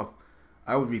old enough.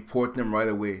 I would report them right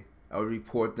away. I would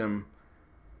report them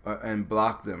and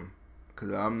block them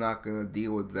because I'm not gonna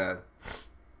deal with that.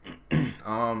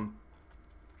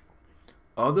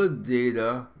 Other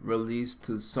data released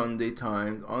to Sunday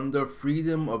Times under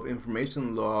Freedom of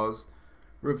Information laws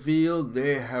revealed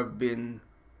there have been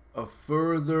a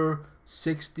further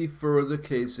 60 further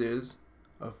cases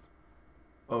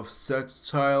of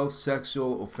child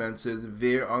sexual offenses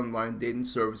via online dating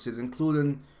services,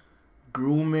 including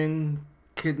grooming,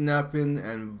 kidnapping,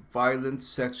 and violent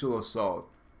sexual assault.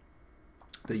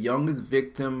 The youngest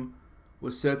victim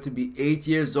was said to be 8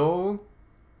 years old.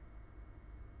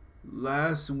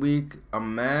 Last week, a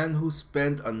man who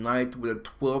spent a night with a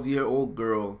 12-year-old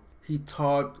girl he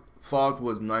thought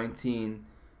was 19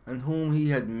 and whom he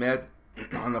had met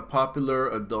on a popular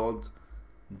adult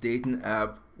dating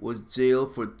app was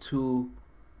jailed for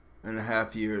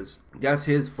 2.5 years. That's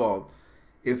his fault.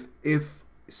 If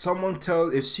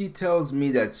she tells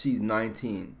me that she's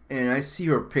 19 and I see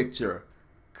her picture,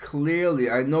 clearly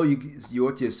I know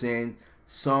what you're saying.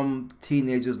 Some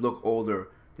teenagers look older.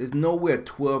 There's no way a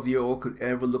 12-year-old could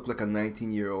ever look like a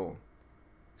 19-year-old.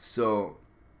 So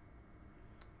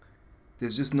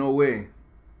there's just no way.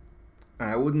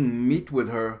 I wouldn't meet with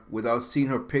her without seeing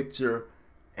her picture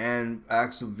and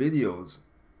actual videos.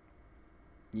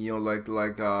 Like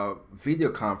video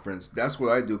conference. That's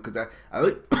what I do, because I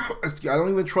don't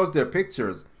even trust their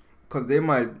pictures, because they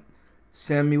might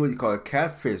send me what you call a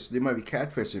catfish. They might be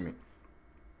catfishing me,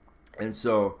 and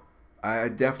so I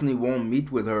definitely won't meet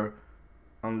with her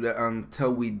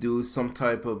until we do some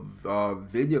type of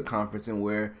video conferencing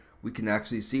where we can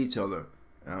actually see each other.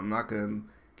 And I'm not gonna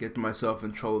get myself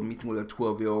in trouble meeting with a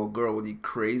 12-year-old girl. Are you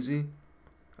crazy?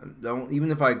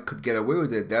 Even if I could get away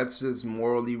with it, that's just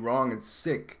morally wrong. It's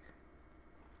sick.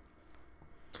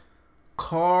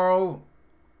 Carl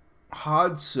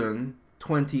Hodgson,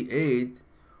 28,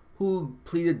 who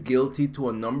pleaded guilty to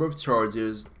a number of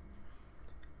charges,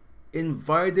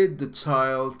 invited the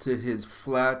child to his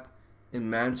flat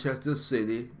in Manchester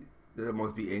City, that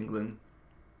must be England,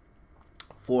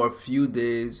 for a few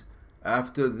days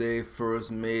after they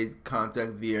first made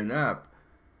contact via an app.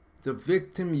 The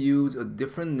victim used a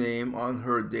different name on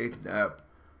her dating app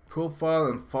profile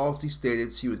and falsely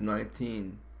stated she was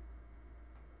 19.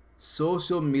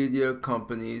 Social media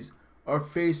companies are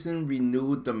facing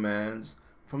renewed demands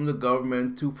from the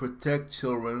government to protect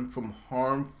children from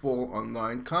harmful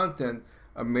online content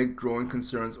amid growing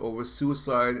concerns over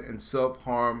suicide and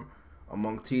self-harm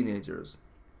among teenagers.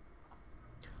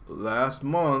 Last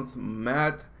month,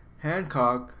 Matt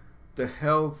Hancock, the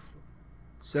health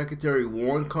secretary,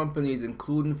 warned companies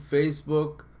including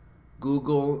Facebook,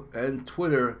 Google, and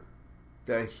Twitter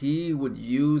that he would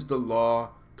use the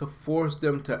law to force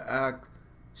them to act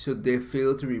should they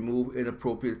fail to remove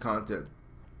inappropriate content.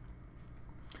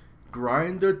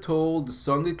 Grindr told the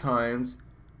Sunday Times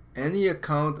any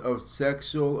account of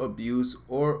sexual abuse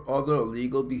or other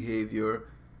illegal behavior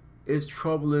is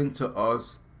troubling to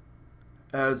us,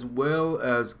 as well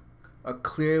as a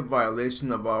clear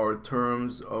violation of our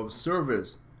terms of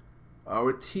service.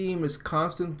 Our team is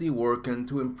constantly working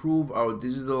to improve our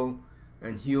digital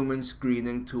and human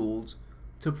screening tools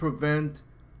to prevent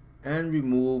and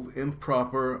remove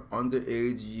improper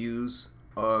underage use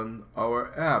on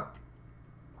our app.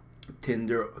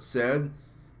 Tinder said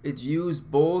it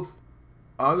used both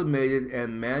automated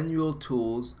and manual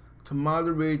tools to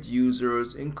moderate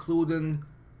users, including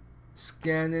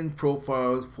scanning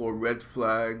profiles for red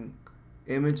flag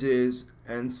images,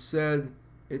 and said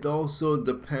it also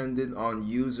depended on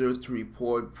users to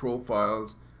report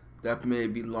profiles that may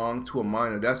belong to a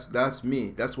minor. That's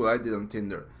me. That's what I did on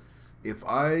Tinder. If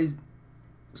I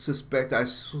suspect I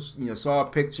saw a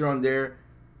picture on there,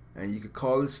 and you could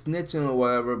call it snitching or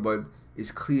whatever, but it's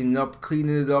cleaning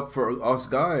it up for us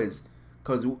guys,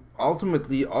 because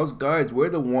ultimately us guys, we're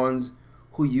the ones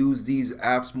who use these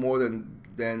apps more than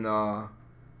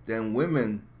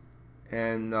women.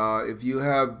 And if you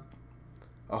have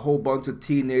a whole bunch of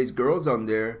teenage girls on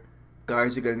there,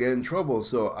 guys are gonna get in trouble.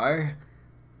 So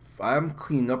I'm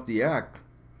cleaning up the act.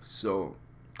 So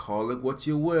call it what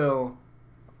you will.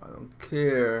 I don't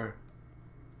care.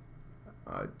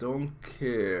 I don't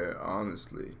care,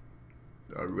 honestly.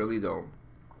 I really don't.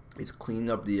 It's clean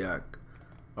up the act.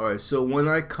 Alright, so when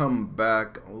I come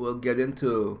back, we'll get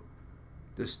into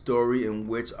the story in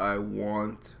which I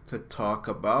want to talk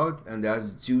about, and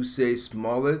that's Jussie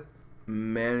Smollett.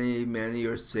 Many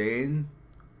are saying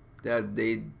that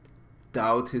they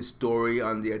doubt his story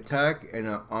on the attack, and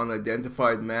an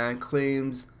unidentified man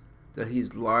claims that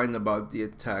he's lying about the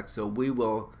attack. So we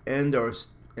will end our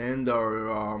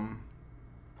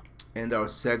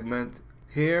segment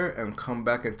here and come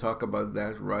back and talk about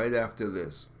that right after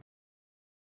this.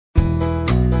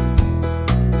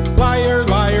 Liar,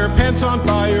 liar, pants on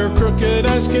fire, crooked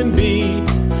as can be.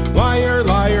 Liar,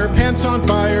 liar, pants on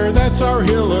fire, that's our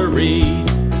Hillary.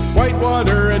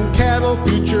 Whitewater and cattle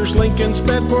futures, Lincoln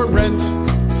sped for rent.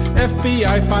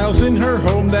 FBI files in her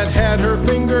home that had her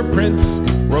fingerprints.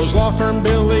 Rose Law Firm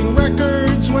billing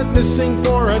records went missing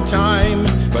for a time,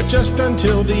 but just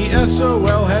until the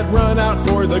SOL had run out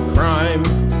for the crime.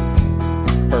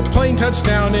 Her plane touched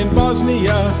down in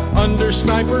Bosnia under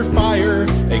sniper fire.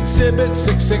 Exhibit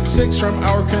 666 from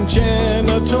our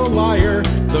congenital liar.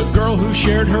 The girl who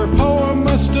shared her poem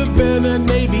must have been a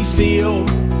Navy SEAL.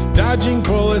 Dodging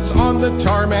bullets on the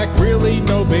tarmac, really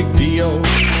no big deal.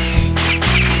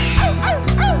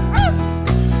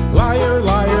 Liar,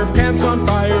 liar, pants on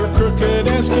fire, crooked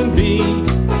as can be.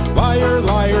 Liar,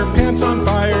 liar, pants on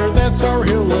fire, that's our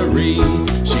Hillary.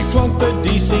 She flunked the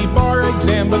DC bar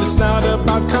exam, but it's not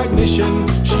about cognition.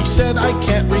 She said, I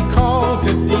can't recall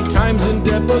 50 times in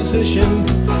deposition.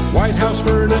 White House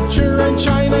furniture and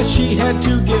china she had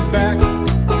to give back.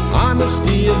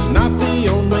 Honesty is not the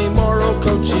only moral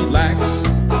code she lacks.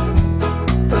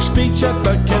 Her speech at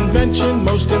the convention,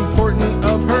 most important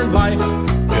of her life.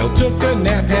 Bill took a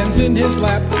nap, hands in his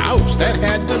lap, ouch, that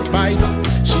had to bite.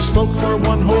 She spoke for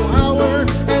 1 whole hour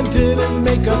and didn't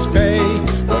make us pay.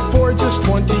 But for just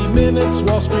 20 minutes,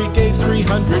 Wall Street gave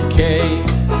 $300K.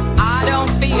 I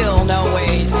don't feel no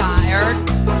ways tired.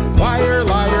 Liar,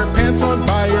 liar, pants on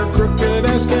fire, crooked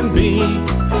as can be.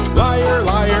 Liar,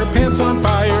 liar, pants on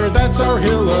fire, that's our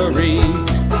Hillary.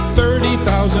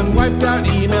 30,000 wiped out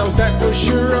emails, that was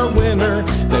sure a winner.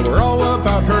 They were all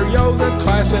about her yoga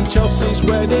class and Chelsea's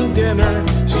wedding dinner.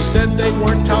 She said they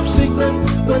weren't top secret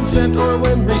when sent or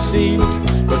when received,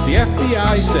 but the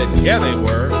FBI said yeah they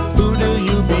were. Who do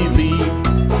you believe?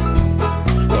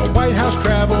 The White House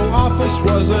travel office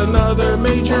was another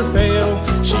major fail.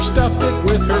 She stuffed it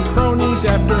with her cronies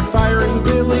after firing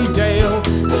Billy Dale.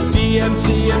 The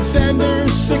DNC and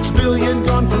Sanders, $6 billion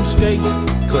gone from state.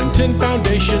 Clinton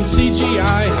Foundation,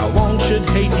 CGI, how long should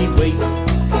Haiti wait?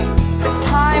 It's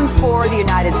time for the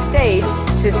United States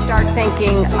to start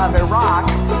thinking of Iraq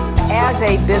as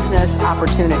a business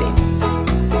opportunity.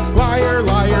 Liar,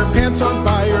 liar, pants on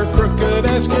fire, crooked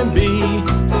as can be.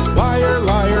 Liar,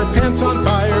 liar, pants on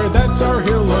fire, that's our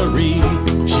Hillary.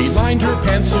 She lined her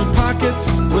pantsuit pockets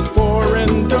with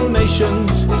foreign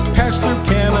donations, passed through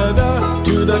Canada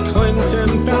to the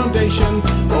Clinton Foundation.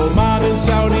 Oman and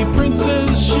Saudi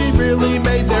princes, she really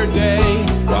made their day,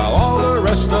 while all the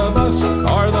rest of us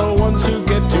are the ones who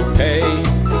get to pay.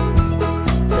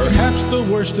 Perhaps the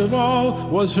worst of all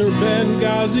was her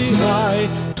Benghazi lie.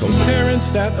 Told parents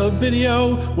that a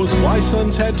video was why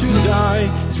sons had to die.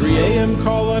 3 a.m.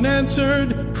 call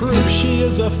unanswered, proof she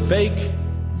is a fake.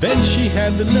 Then she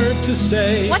had the nerve to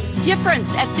say, What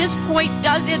difference at this point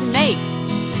does it make?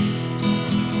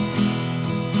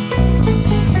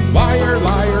 liar,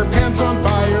 liar, pants on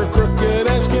fire, crooked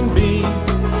as can be.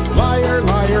 Liar,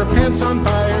 liar, pants on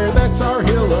fire, that's our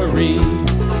Hillary.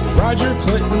 Roger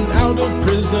Clinton out of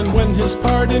prison when his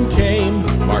pardon came.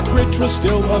 Mark Rich was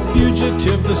still a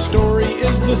fugitive, the story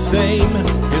is the same.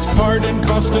 His pardon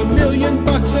cost $1 million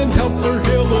and helped her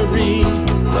Hillary.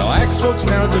 Relax folks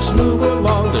now, just move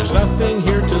along, there's nothing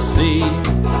here to see.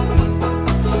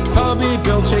 Hubby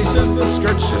Bill chases the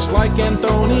skirts just like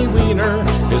Anthony Weiner.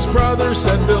 His brother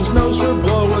said Bill's nose for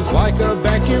blow was like a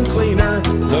vacuum cleaner.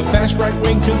 The fast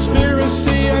right-wing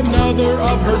conspiracy, another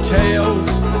of her tales.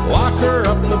 Lock her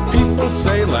up, the people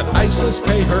say, let ISIS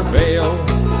pay her bail.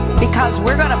 Because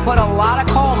we're going to put a lot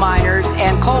of coal miners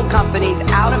and coal companies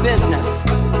out of business.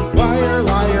 Liar,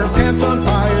 liar, pants on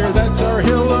fire, that's our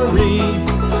Hillary.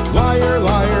 Liar,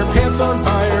 liar, pants on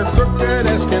fire, crooked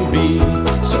as can be.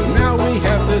 So now we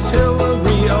have this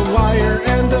Hillary, a liar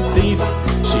and a thief.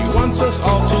 She wants us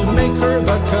all to make her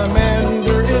the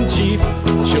commander-in-chief.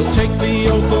 She'll take the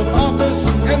oath of office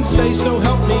and say, so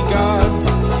help me God.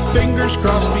 Fingers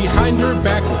crossed behind her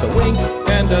back with a wink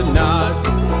and a nod.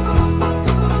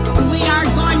 We are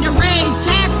going to raise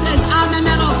taxes on the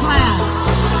middle class.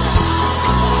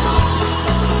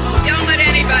 Don't let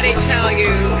anybody tell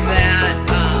you that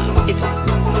it's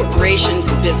corporations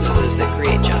and businesses that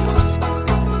create jobs.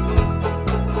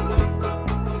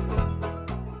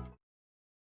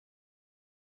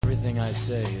 Everything I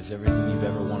say is everything you've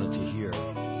ever wanted to hear.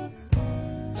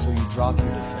 So you drop your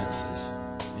defenses,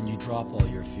 and you drop all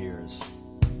your fears.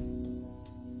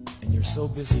 And you're so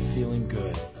busy feeling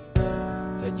good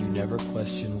that you never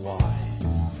question why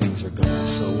things are going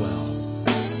so well.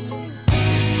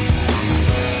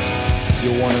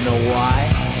 You want to know why?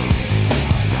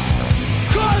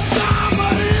 'Cause I'm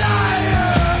a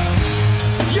liar!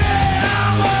 Yeah,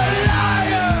 I'm a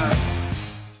liar!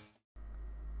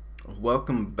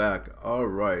 Welcome back. All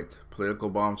right,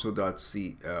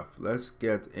 politicalbombshow.cf. Let's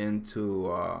get into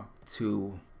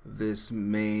to this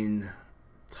main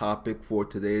topic for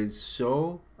today's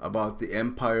show about the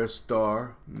Empire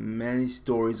Star. Many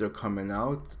stories are coming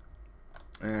out,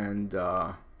 and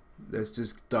let's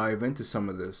just dive into some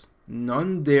of this.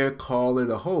 None dare call it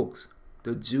a hoax.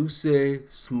 The Jussie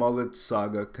Smollett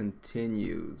saga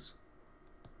continues.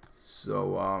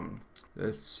 So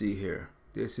let's see here.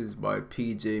 This is by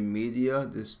PJ Media,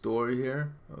 this story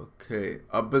here. Okay.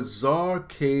 A bizarre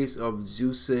case of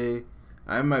Jussie.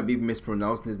 I might be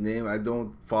mispronouncing his name. I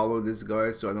don't follow this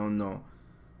guy, so I don't know.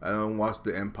 I don't watch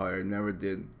The Empire. Never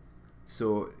did.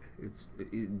 So it's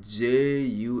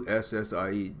Jussie.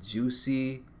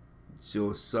 Jussie.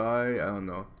 Josiah. I don't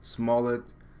know. Smollett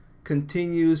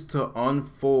continues to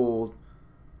unfold,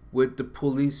 with the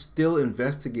police still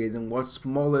investigating what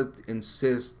Smollett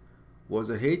insists was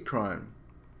a hate crime.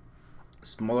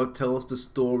 Smollett tells the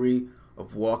story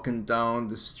of walking down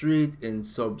the street in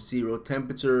sub-zero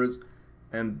temperatures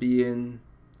and being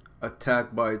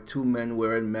attacked by 2 men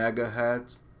wearing MAGA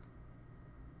hats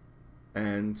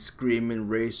and screaming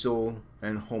racial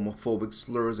and homophobic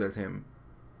slurs at him.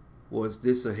 Was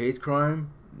this a hate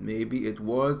crime? Maybe it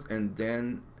was, and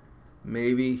then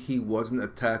maybe he wasn't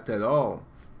attacked at all.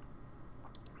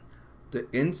 The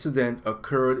incident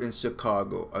occurred in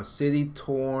Chicago, a city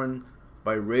torn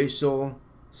by racial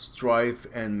strife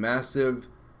and massive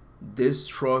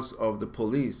distrust of the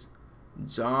police.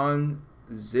 John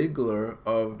Ziegler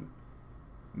of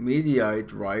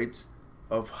Mediaite writes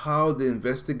of how the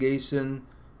investigation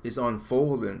is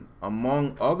unfolding.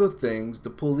 Among other things, the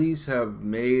police have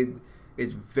made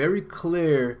it very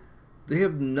clear they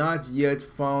have not yet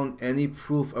found any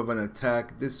proof of an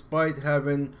attack, despite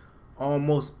having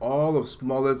almost all of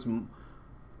Smollett's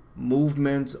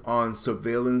movements on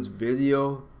surveillance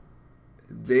video.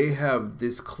 They have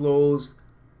disclosed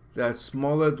that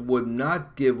Smollett would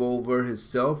not give over his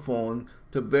cell phone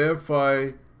to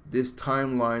verify this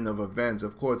timeline of events,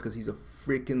 of course, because he's a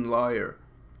freaking liar.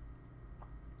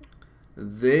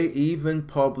 They even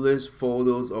published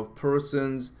photos of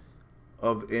persons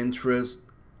of interest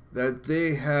that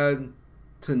they had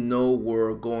to know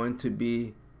were going to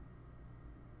be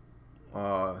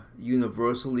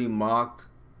universally mocked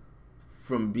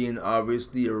from being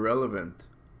obviously irrelevant.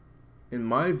 In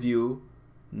my view,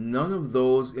 none of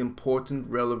those important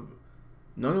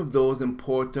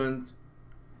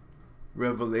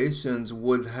revelations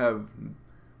would have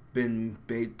been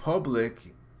made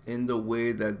public in the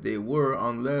way that they were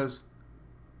unless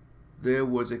there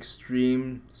was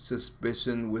extreme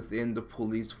suspicion within the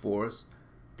police force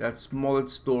that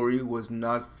Smollett's story was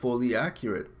not fully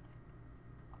accurate.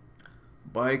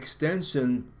 By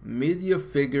extension, media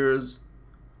figures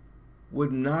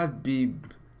would not be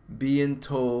being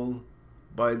told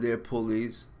by their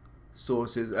police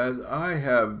sources, as I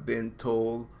have been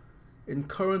told, and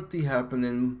currently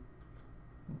happening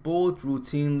both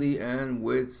routinely and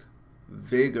with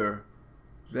vigor,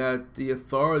 that the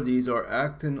authorities are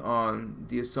acting on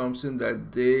the assumption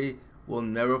that they will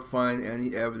never find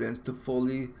any evidence to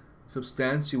fully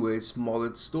substantiate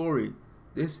Smollett's story.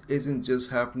 This isn't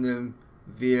just happening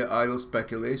via idle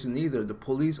speculation either. The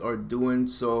police are doing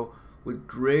so with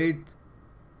great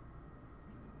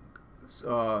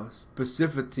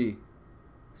specificity,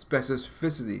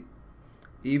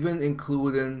 even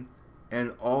including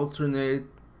an alternate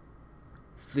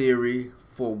theory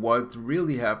for what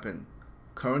really happened.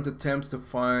 Current attempts to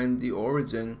find the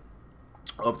origin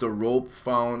of the rope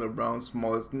found around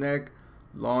Smollett's neck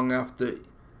long after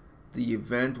the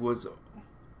event was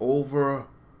over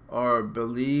are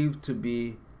believed to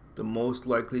be the most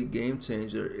likely game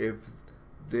changer, if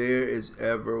there is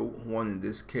ever one in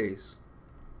this case.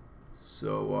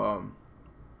 So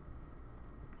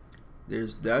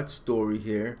there's that story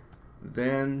here.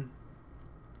 Then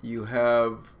you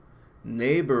have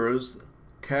neighbors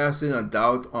casting a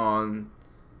doubt on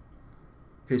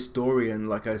his story, and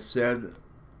like I said,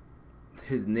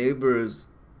 his neighbors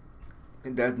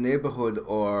in that neighborhood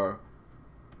are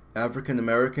African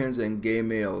Americans and gay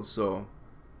males. So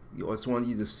I just want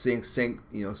you to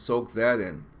soak that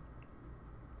in.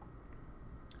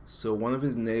 So one of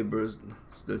his neighbors,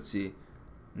 let's see,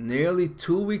 nearly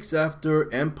 2 weeks after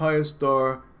Empire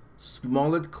star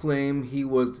Smollett claimed he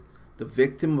was the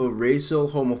victim of a racial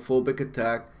homophobic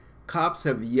attack, cops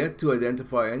have yet to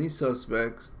identify any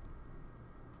suspects,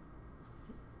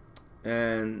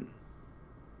 and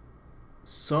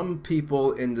some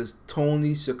people in this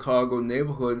Tony Chicago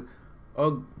neighborhood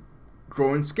are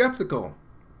growing skeptical.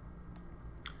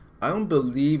 I don't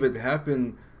believe it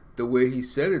happened the way he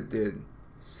said it did,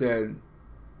 said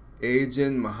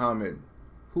Agent Muhammad,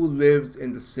 who lives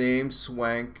in the same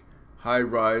swank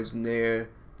high-rise near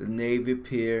the Navy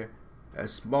Pier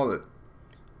as Smollett.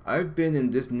 I've been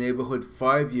in this neighborhood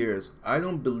 5 years. I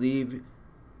don't believe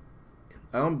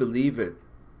it.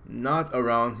 Not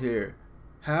around here.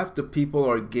 Half the people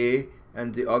are gay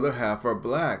and the other half are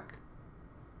black.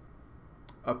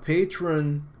 A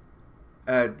patron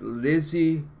at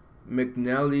Lizzie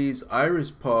McNally's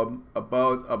Irish pub,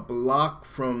 about a block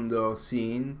from the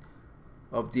scene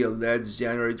of the alleged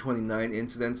January 29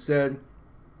 incident, said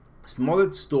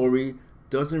Smollett's story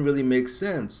doesn't really make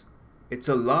sense. It's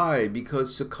a lie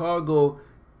because Chicago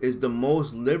is the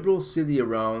most liberal city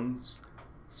around,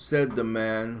 said the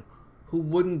man who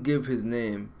wouldn't give his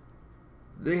name.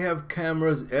 They have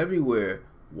cameras everywhere.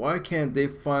 Why can't they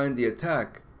find the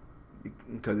attack?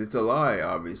 Because it's a lie,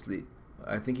 obviously.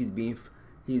 I think he's being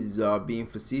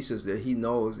facetious there. He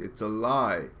knows it's a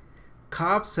lie.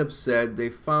 Cops have said they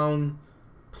found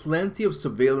plenty of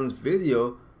surveillance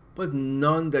video, but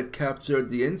none that captured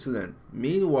the incident.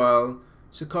 Meanwhile,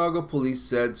 Chicago police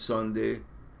said Sunday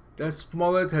that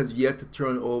Smollett has yet to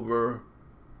turn over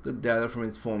the data from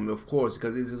his phone, of course,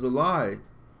 because it is a lie.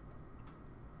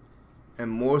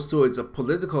 And more so, it's a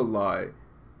political lie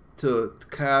to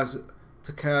cast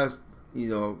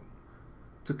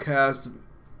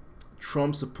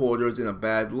Trump supporters in a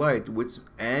bad light, which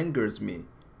angers me.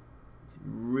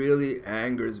 Really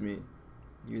angers me.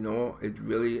 It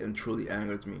really and truly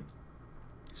angers me.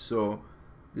 So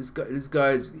this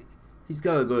guy's he's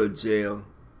got to go to jail.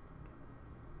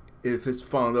 If it's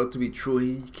found out to be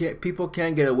true, people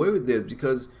can't get away with this,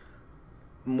 because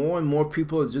more and more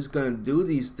people are just going to do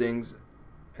these things,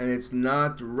 and it's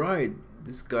not right.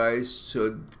 This guy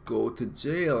should go to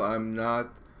jail.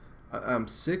 I'm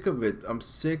sick of it. I'm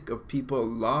sick of people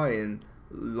lying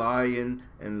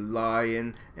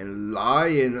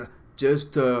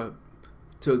just to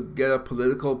to get a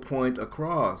political point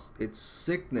across. It's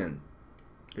sickening.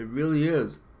 It really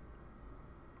is.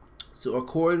 So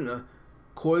according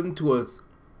to a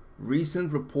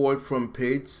recent report from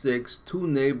Page 6, 2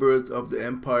 neighbors of the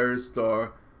Empire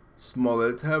star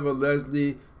Smollett have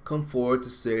allegedly come forward to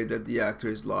say that the actor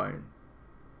is lying.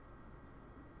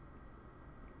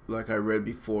 Like I read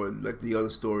before, like the other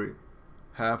story,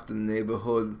 half the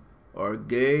neighborhood are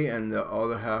gay and the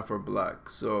other half are black.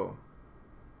 So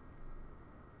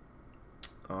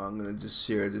I'm gonna just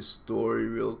share this story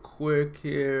real quick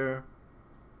here.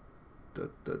 Share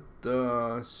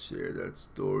that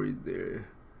story there.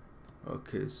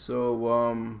 Okay, so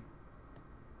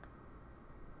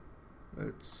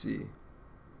let's see.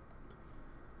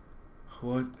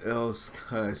 What else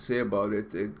can I say about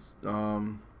it?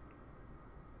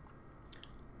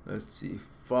 Let's see.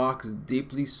 Fox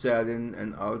deeply saddened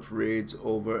and outraged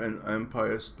over an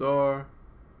Empire star.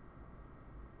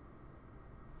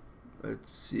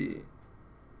 Let's see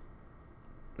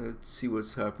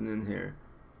what's happening here.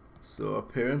 So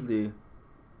apparently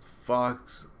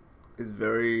Fox is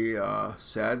very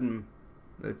saddened.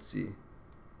 Let's see.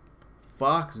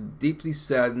 Fox deeply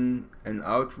saddened and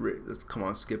outraged. Let's come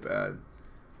on, skip ad.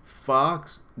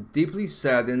 Fox deeply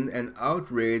saddened and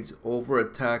outraged over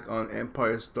attack on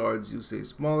Empire star Jussie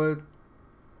Smollett.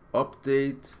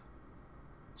 Update: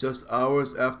 just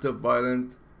hours after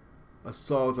violent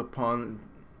assault upon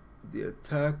the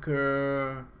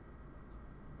attacker,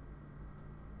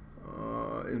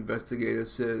 investigator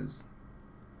says.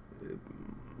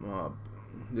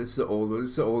 This is an older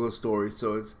story,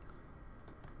 so it's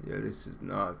this is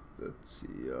not. Let's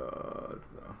see.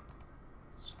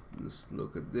 Let's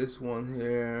look at this one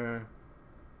here.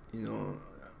 You know,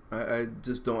 I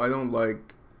just don't. I don't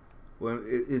like when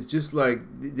it's just like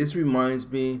this. Reminds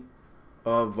me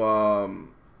of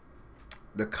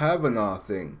the Kavanaugh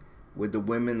thing with the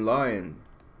women lying.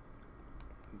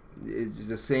 It's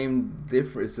the same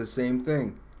difference. It's the same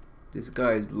thing. This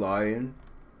guy is lying,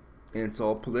 and it's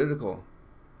all political.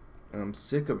 And I'm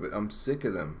sick of it. I'm sick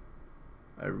of them.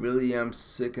 I really am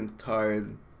sick and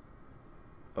tired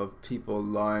of people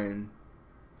lying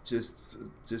just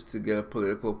to get a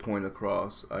political point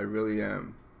across. I really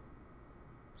am.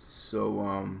 So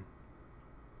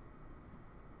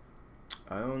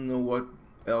I don't know what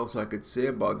else I could say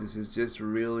about this. It's just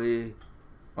really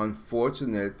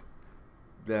unfortunate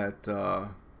that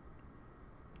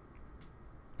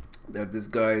that this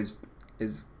guy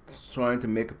is trying to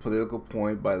make a political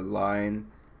point by lying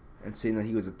and saying that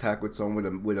he was attacked with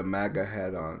someone with a MAGA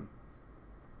hat on.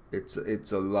 It's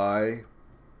a lie.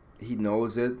 He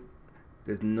knows it.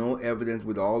 There's no evidence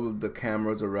with all of the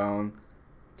cameras around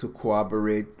to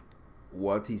corroborate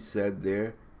what he said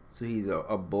there. So he's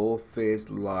a bold-faced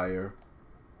liar.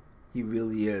 He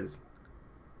really is.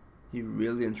 He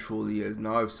really and truly is.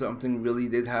 Now, if something really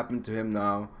did happen to him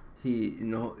now,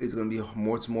 it's going to be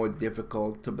much more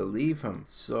difficult to believe him.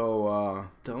 So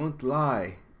don't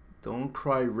lie. Don't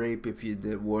cry rape if you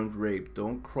weren't raped.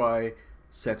 Don't cry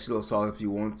sexual assault if you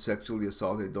weren't sexually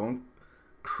assaulted. Don't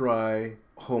cry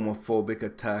homophobic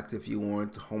attacks if you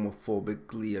weren't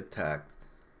homophobically attacked.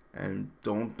 And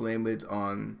don't blame it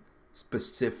on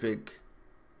specific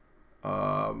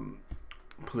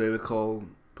political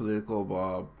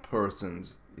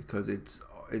persons, because it's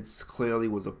clearly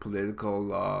was a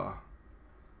political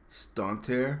stunt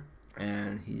here,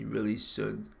 and he really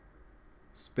should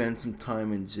spend some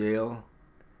time in jail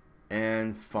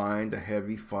and find a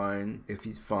heavy fine if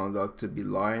he's found out to be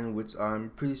lying, which I'm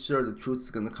pretty sure the truth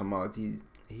is gonna come out.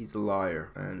 He's a liar,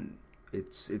 and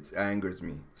it angers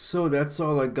me. So that's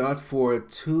all I got for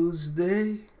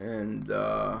Tuesday, and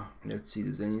let's see,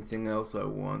 there's anything else I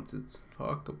want to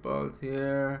talk about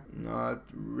here? Not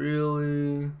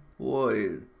really.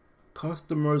 Boy,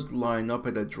 customers line up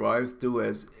at a drive-thru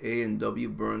as A&W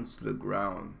burns to the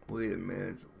ground. Wait a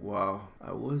minute. Wow.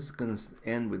 I was gonna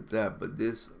end with that, but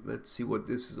let's see what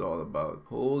this is all about.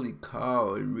 Holy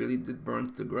cow, it really did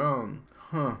burn to the ground.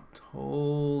 Huh.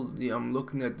 Holy, I'm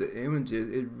looking at the images.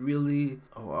 It really,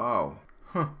 oh, wow.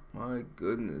 Huh. My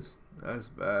goodness. That's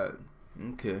bad.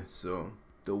 Okay, so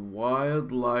the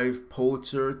wildlife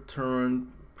poacher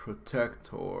turned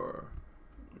protector.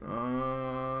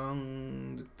 I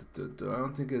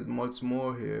don't think there's much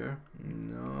more here.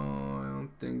 No, I don't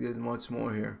think there's much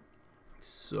more here.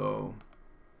 So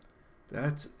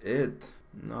that's it.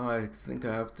 Now I think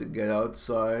I have to get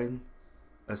outside,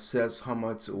 assess how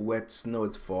much wet snow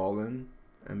is falling,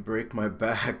 and break my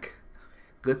back.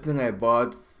 Good thing I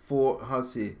bought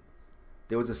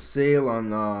there was a sale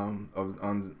on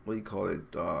what do you call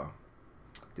it? There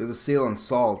was a sale on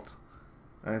salt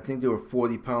I think they were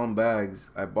 40-pound bags.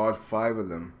 I bought 5 of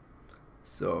them.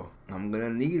 So I'm gonna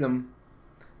need them.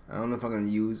 I don't know if I'm gonna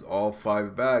use all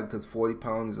 5 bags because 40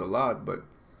 pounds is a lot, but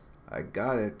I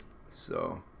got it.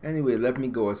 So anyway, let me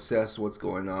go assess what's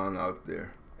going on out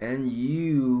there. And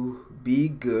you be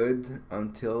good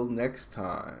until next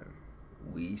time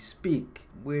we speak,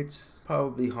 which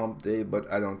probably hump day,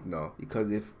 but I don't know,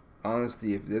 because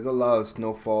honestly, if there's a lot of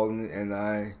snow falling and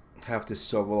I have to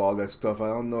shovel all that stuff, I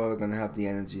don't know if I'm gonna have the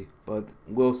energy, but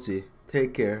we'll see.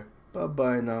 Take care. Bye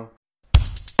bye now.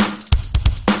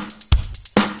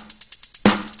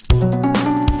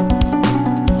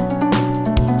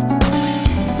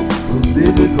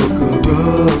 Political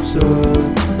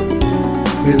corruption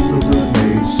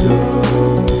inflammation.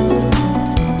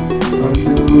 A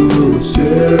new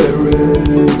sheriff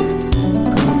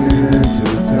coming to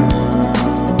town.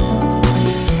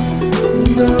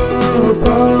 No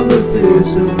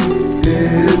politician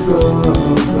is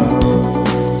allowed.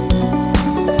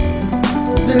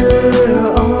 They're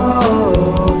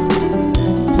all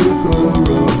too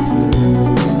corrupted.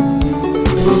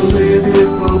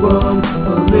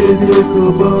 Political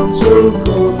bomb, so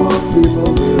come on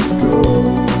people, let's go.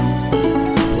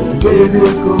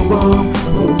 Political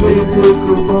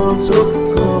bomb, so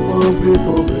come on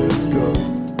people, let's go.